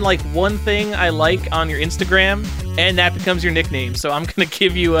find, one thing I like on your Instagram, and that becomes your nickname. So I'm gonna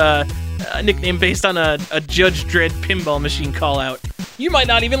give you a nickname based on a Judge Dredd pinball machine call-out. You might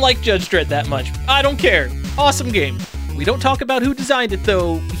not even like Judge Dredd that much. I don't care. Awesome game. We don't talk about who designed it,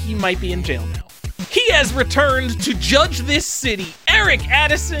 though. He might be in jail now. He has returned to judge this city. Eric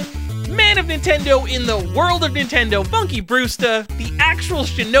Addison, man of Nintendo in the world of Nintendo, Funky Brewster, the actual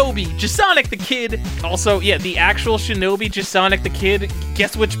Shinobi, Jasonic the Kid. Also, yeah, the actual Shinobi, Jasonic the Kid.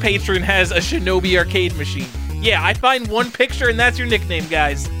 Guess which patron has a Shinobi arcade machine? Yeah, I find one picture and that's your nickname,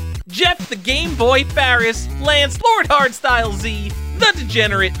 guys. Jeff the Game Boy Farris, Lance, Lord Hardstyle Z, The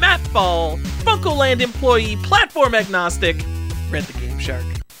Degenerate, Matt Ball, FuncoLand employee, platform agnostic, Red the Game Shark.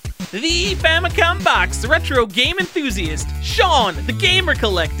 The Famicom Box, retro game enthusiast, Sean, the Gamer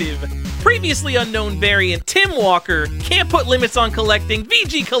Collective. Previously unknown variant, Tim Walker, can't put limits on collecting,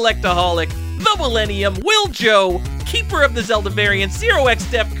 VG Collectaholic, The Millennium, Will Joe, Keeper of the Zelda variant, 0x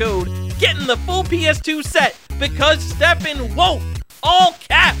Def Code, getting the full PS2 set because Stefan won't. All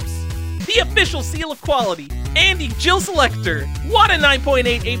caps. The official seal of quality, Andy Jill Selector, What a 9.8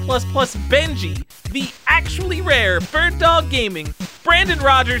 A++ Benji, the actually rare Bird Dog Gaming, Brandon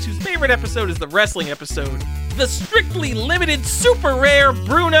Rogers, whose favorite episode is the wrestling episode, the strictly limited super rare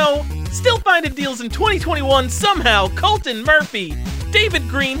Bruno, still finding deals in 2021 somehow, Colton Murphy, David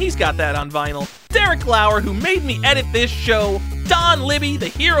Green, he's got that on vinyl, Derek Lauer, who made me edit this show, Don Libby, the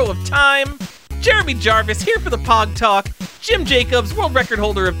hero of time, Jeremy Jarvis, here for the Pog Talk, Jim Jacobs, world record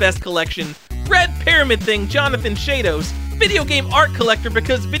holder of Best Collection, Red Pyramid Thing, Jonathan Shados, video game art collector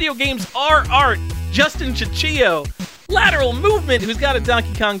because video games are art, Justin Chichio, Lateral Movement, who's got a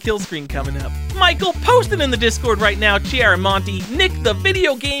Donkey Kong kill screen coming up, Michael, posted in the Discord right now, Chiaramonte, Nick the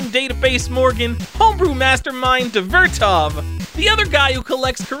Video Game Database Morgan, Homebrew Mastermind, Divertov, the other guy who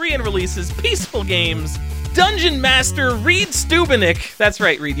collects Korean releases, Peaceful Games, Dungeon Master Reed Stubenik. That's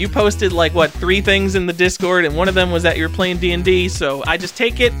right, Reed. You posted 3 things in the Discord, and one of them was that you're playing D&D, so I just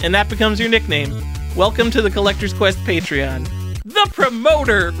take it, and that becomes your nickname. Welcome to the Collector's Quest Patreon. The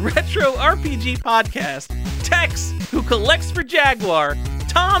Promoter, Retro RPG Podcast. Tex, who collects for Jaguar.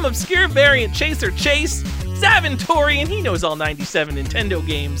 Tom, Obscure Variant Chaser Chase. Zaventorian, he knows all 97 Nintendo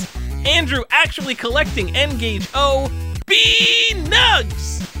games. Andrew, actually collecting N-Gage O.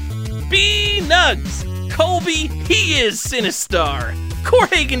 B-Nugs! B-Nugs! Colby, he is Sinistar.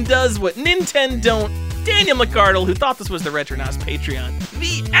 Corhagen does what Nintendo don't. Daniel McArdle, who thought this was the Retronauts Patreon.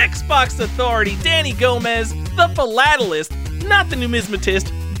 The Xbox Authority, Danny Gomez. The Philatelist, not the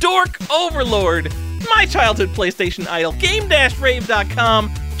Numismatist. Dork Overlord. My childhood PlayStation idol,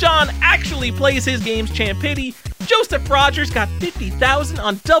 Game-Rave.com. John actually plays his games, Champity. Joseph Rogers got 50,000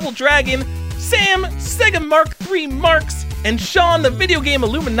 on Double Dragon. Sam, Sega Mark III Marks. And Sean, the Video Game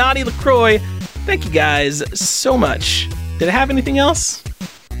Illuminati LaCroix. Thank you guys so much. Did I have anything else?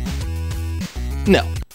 No.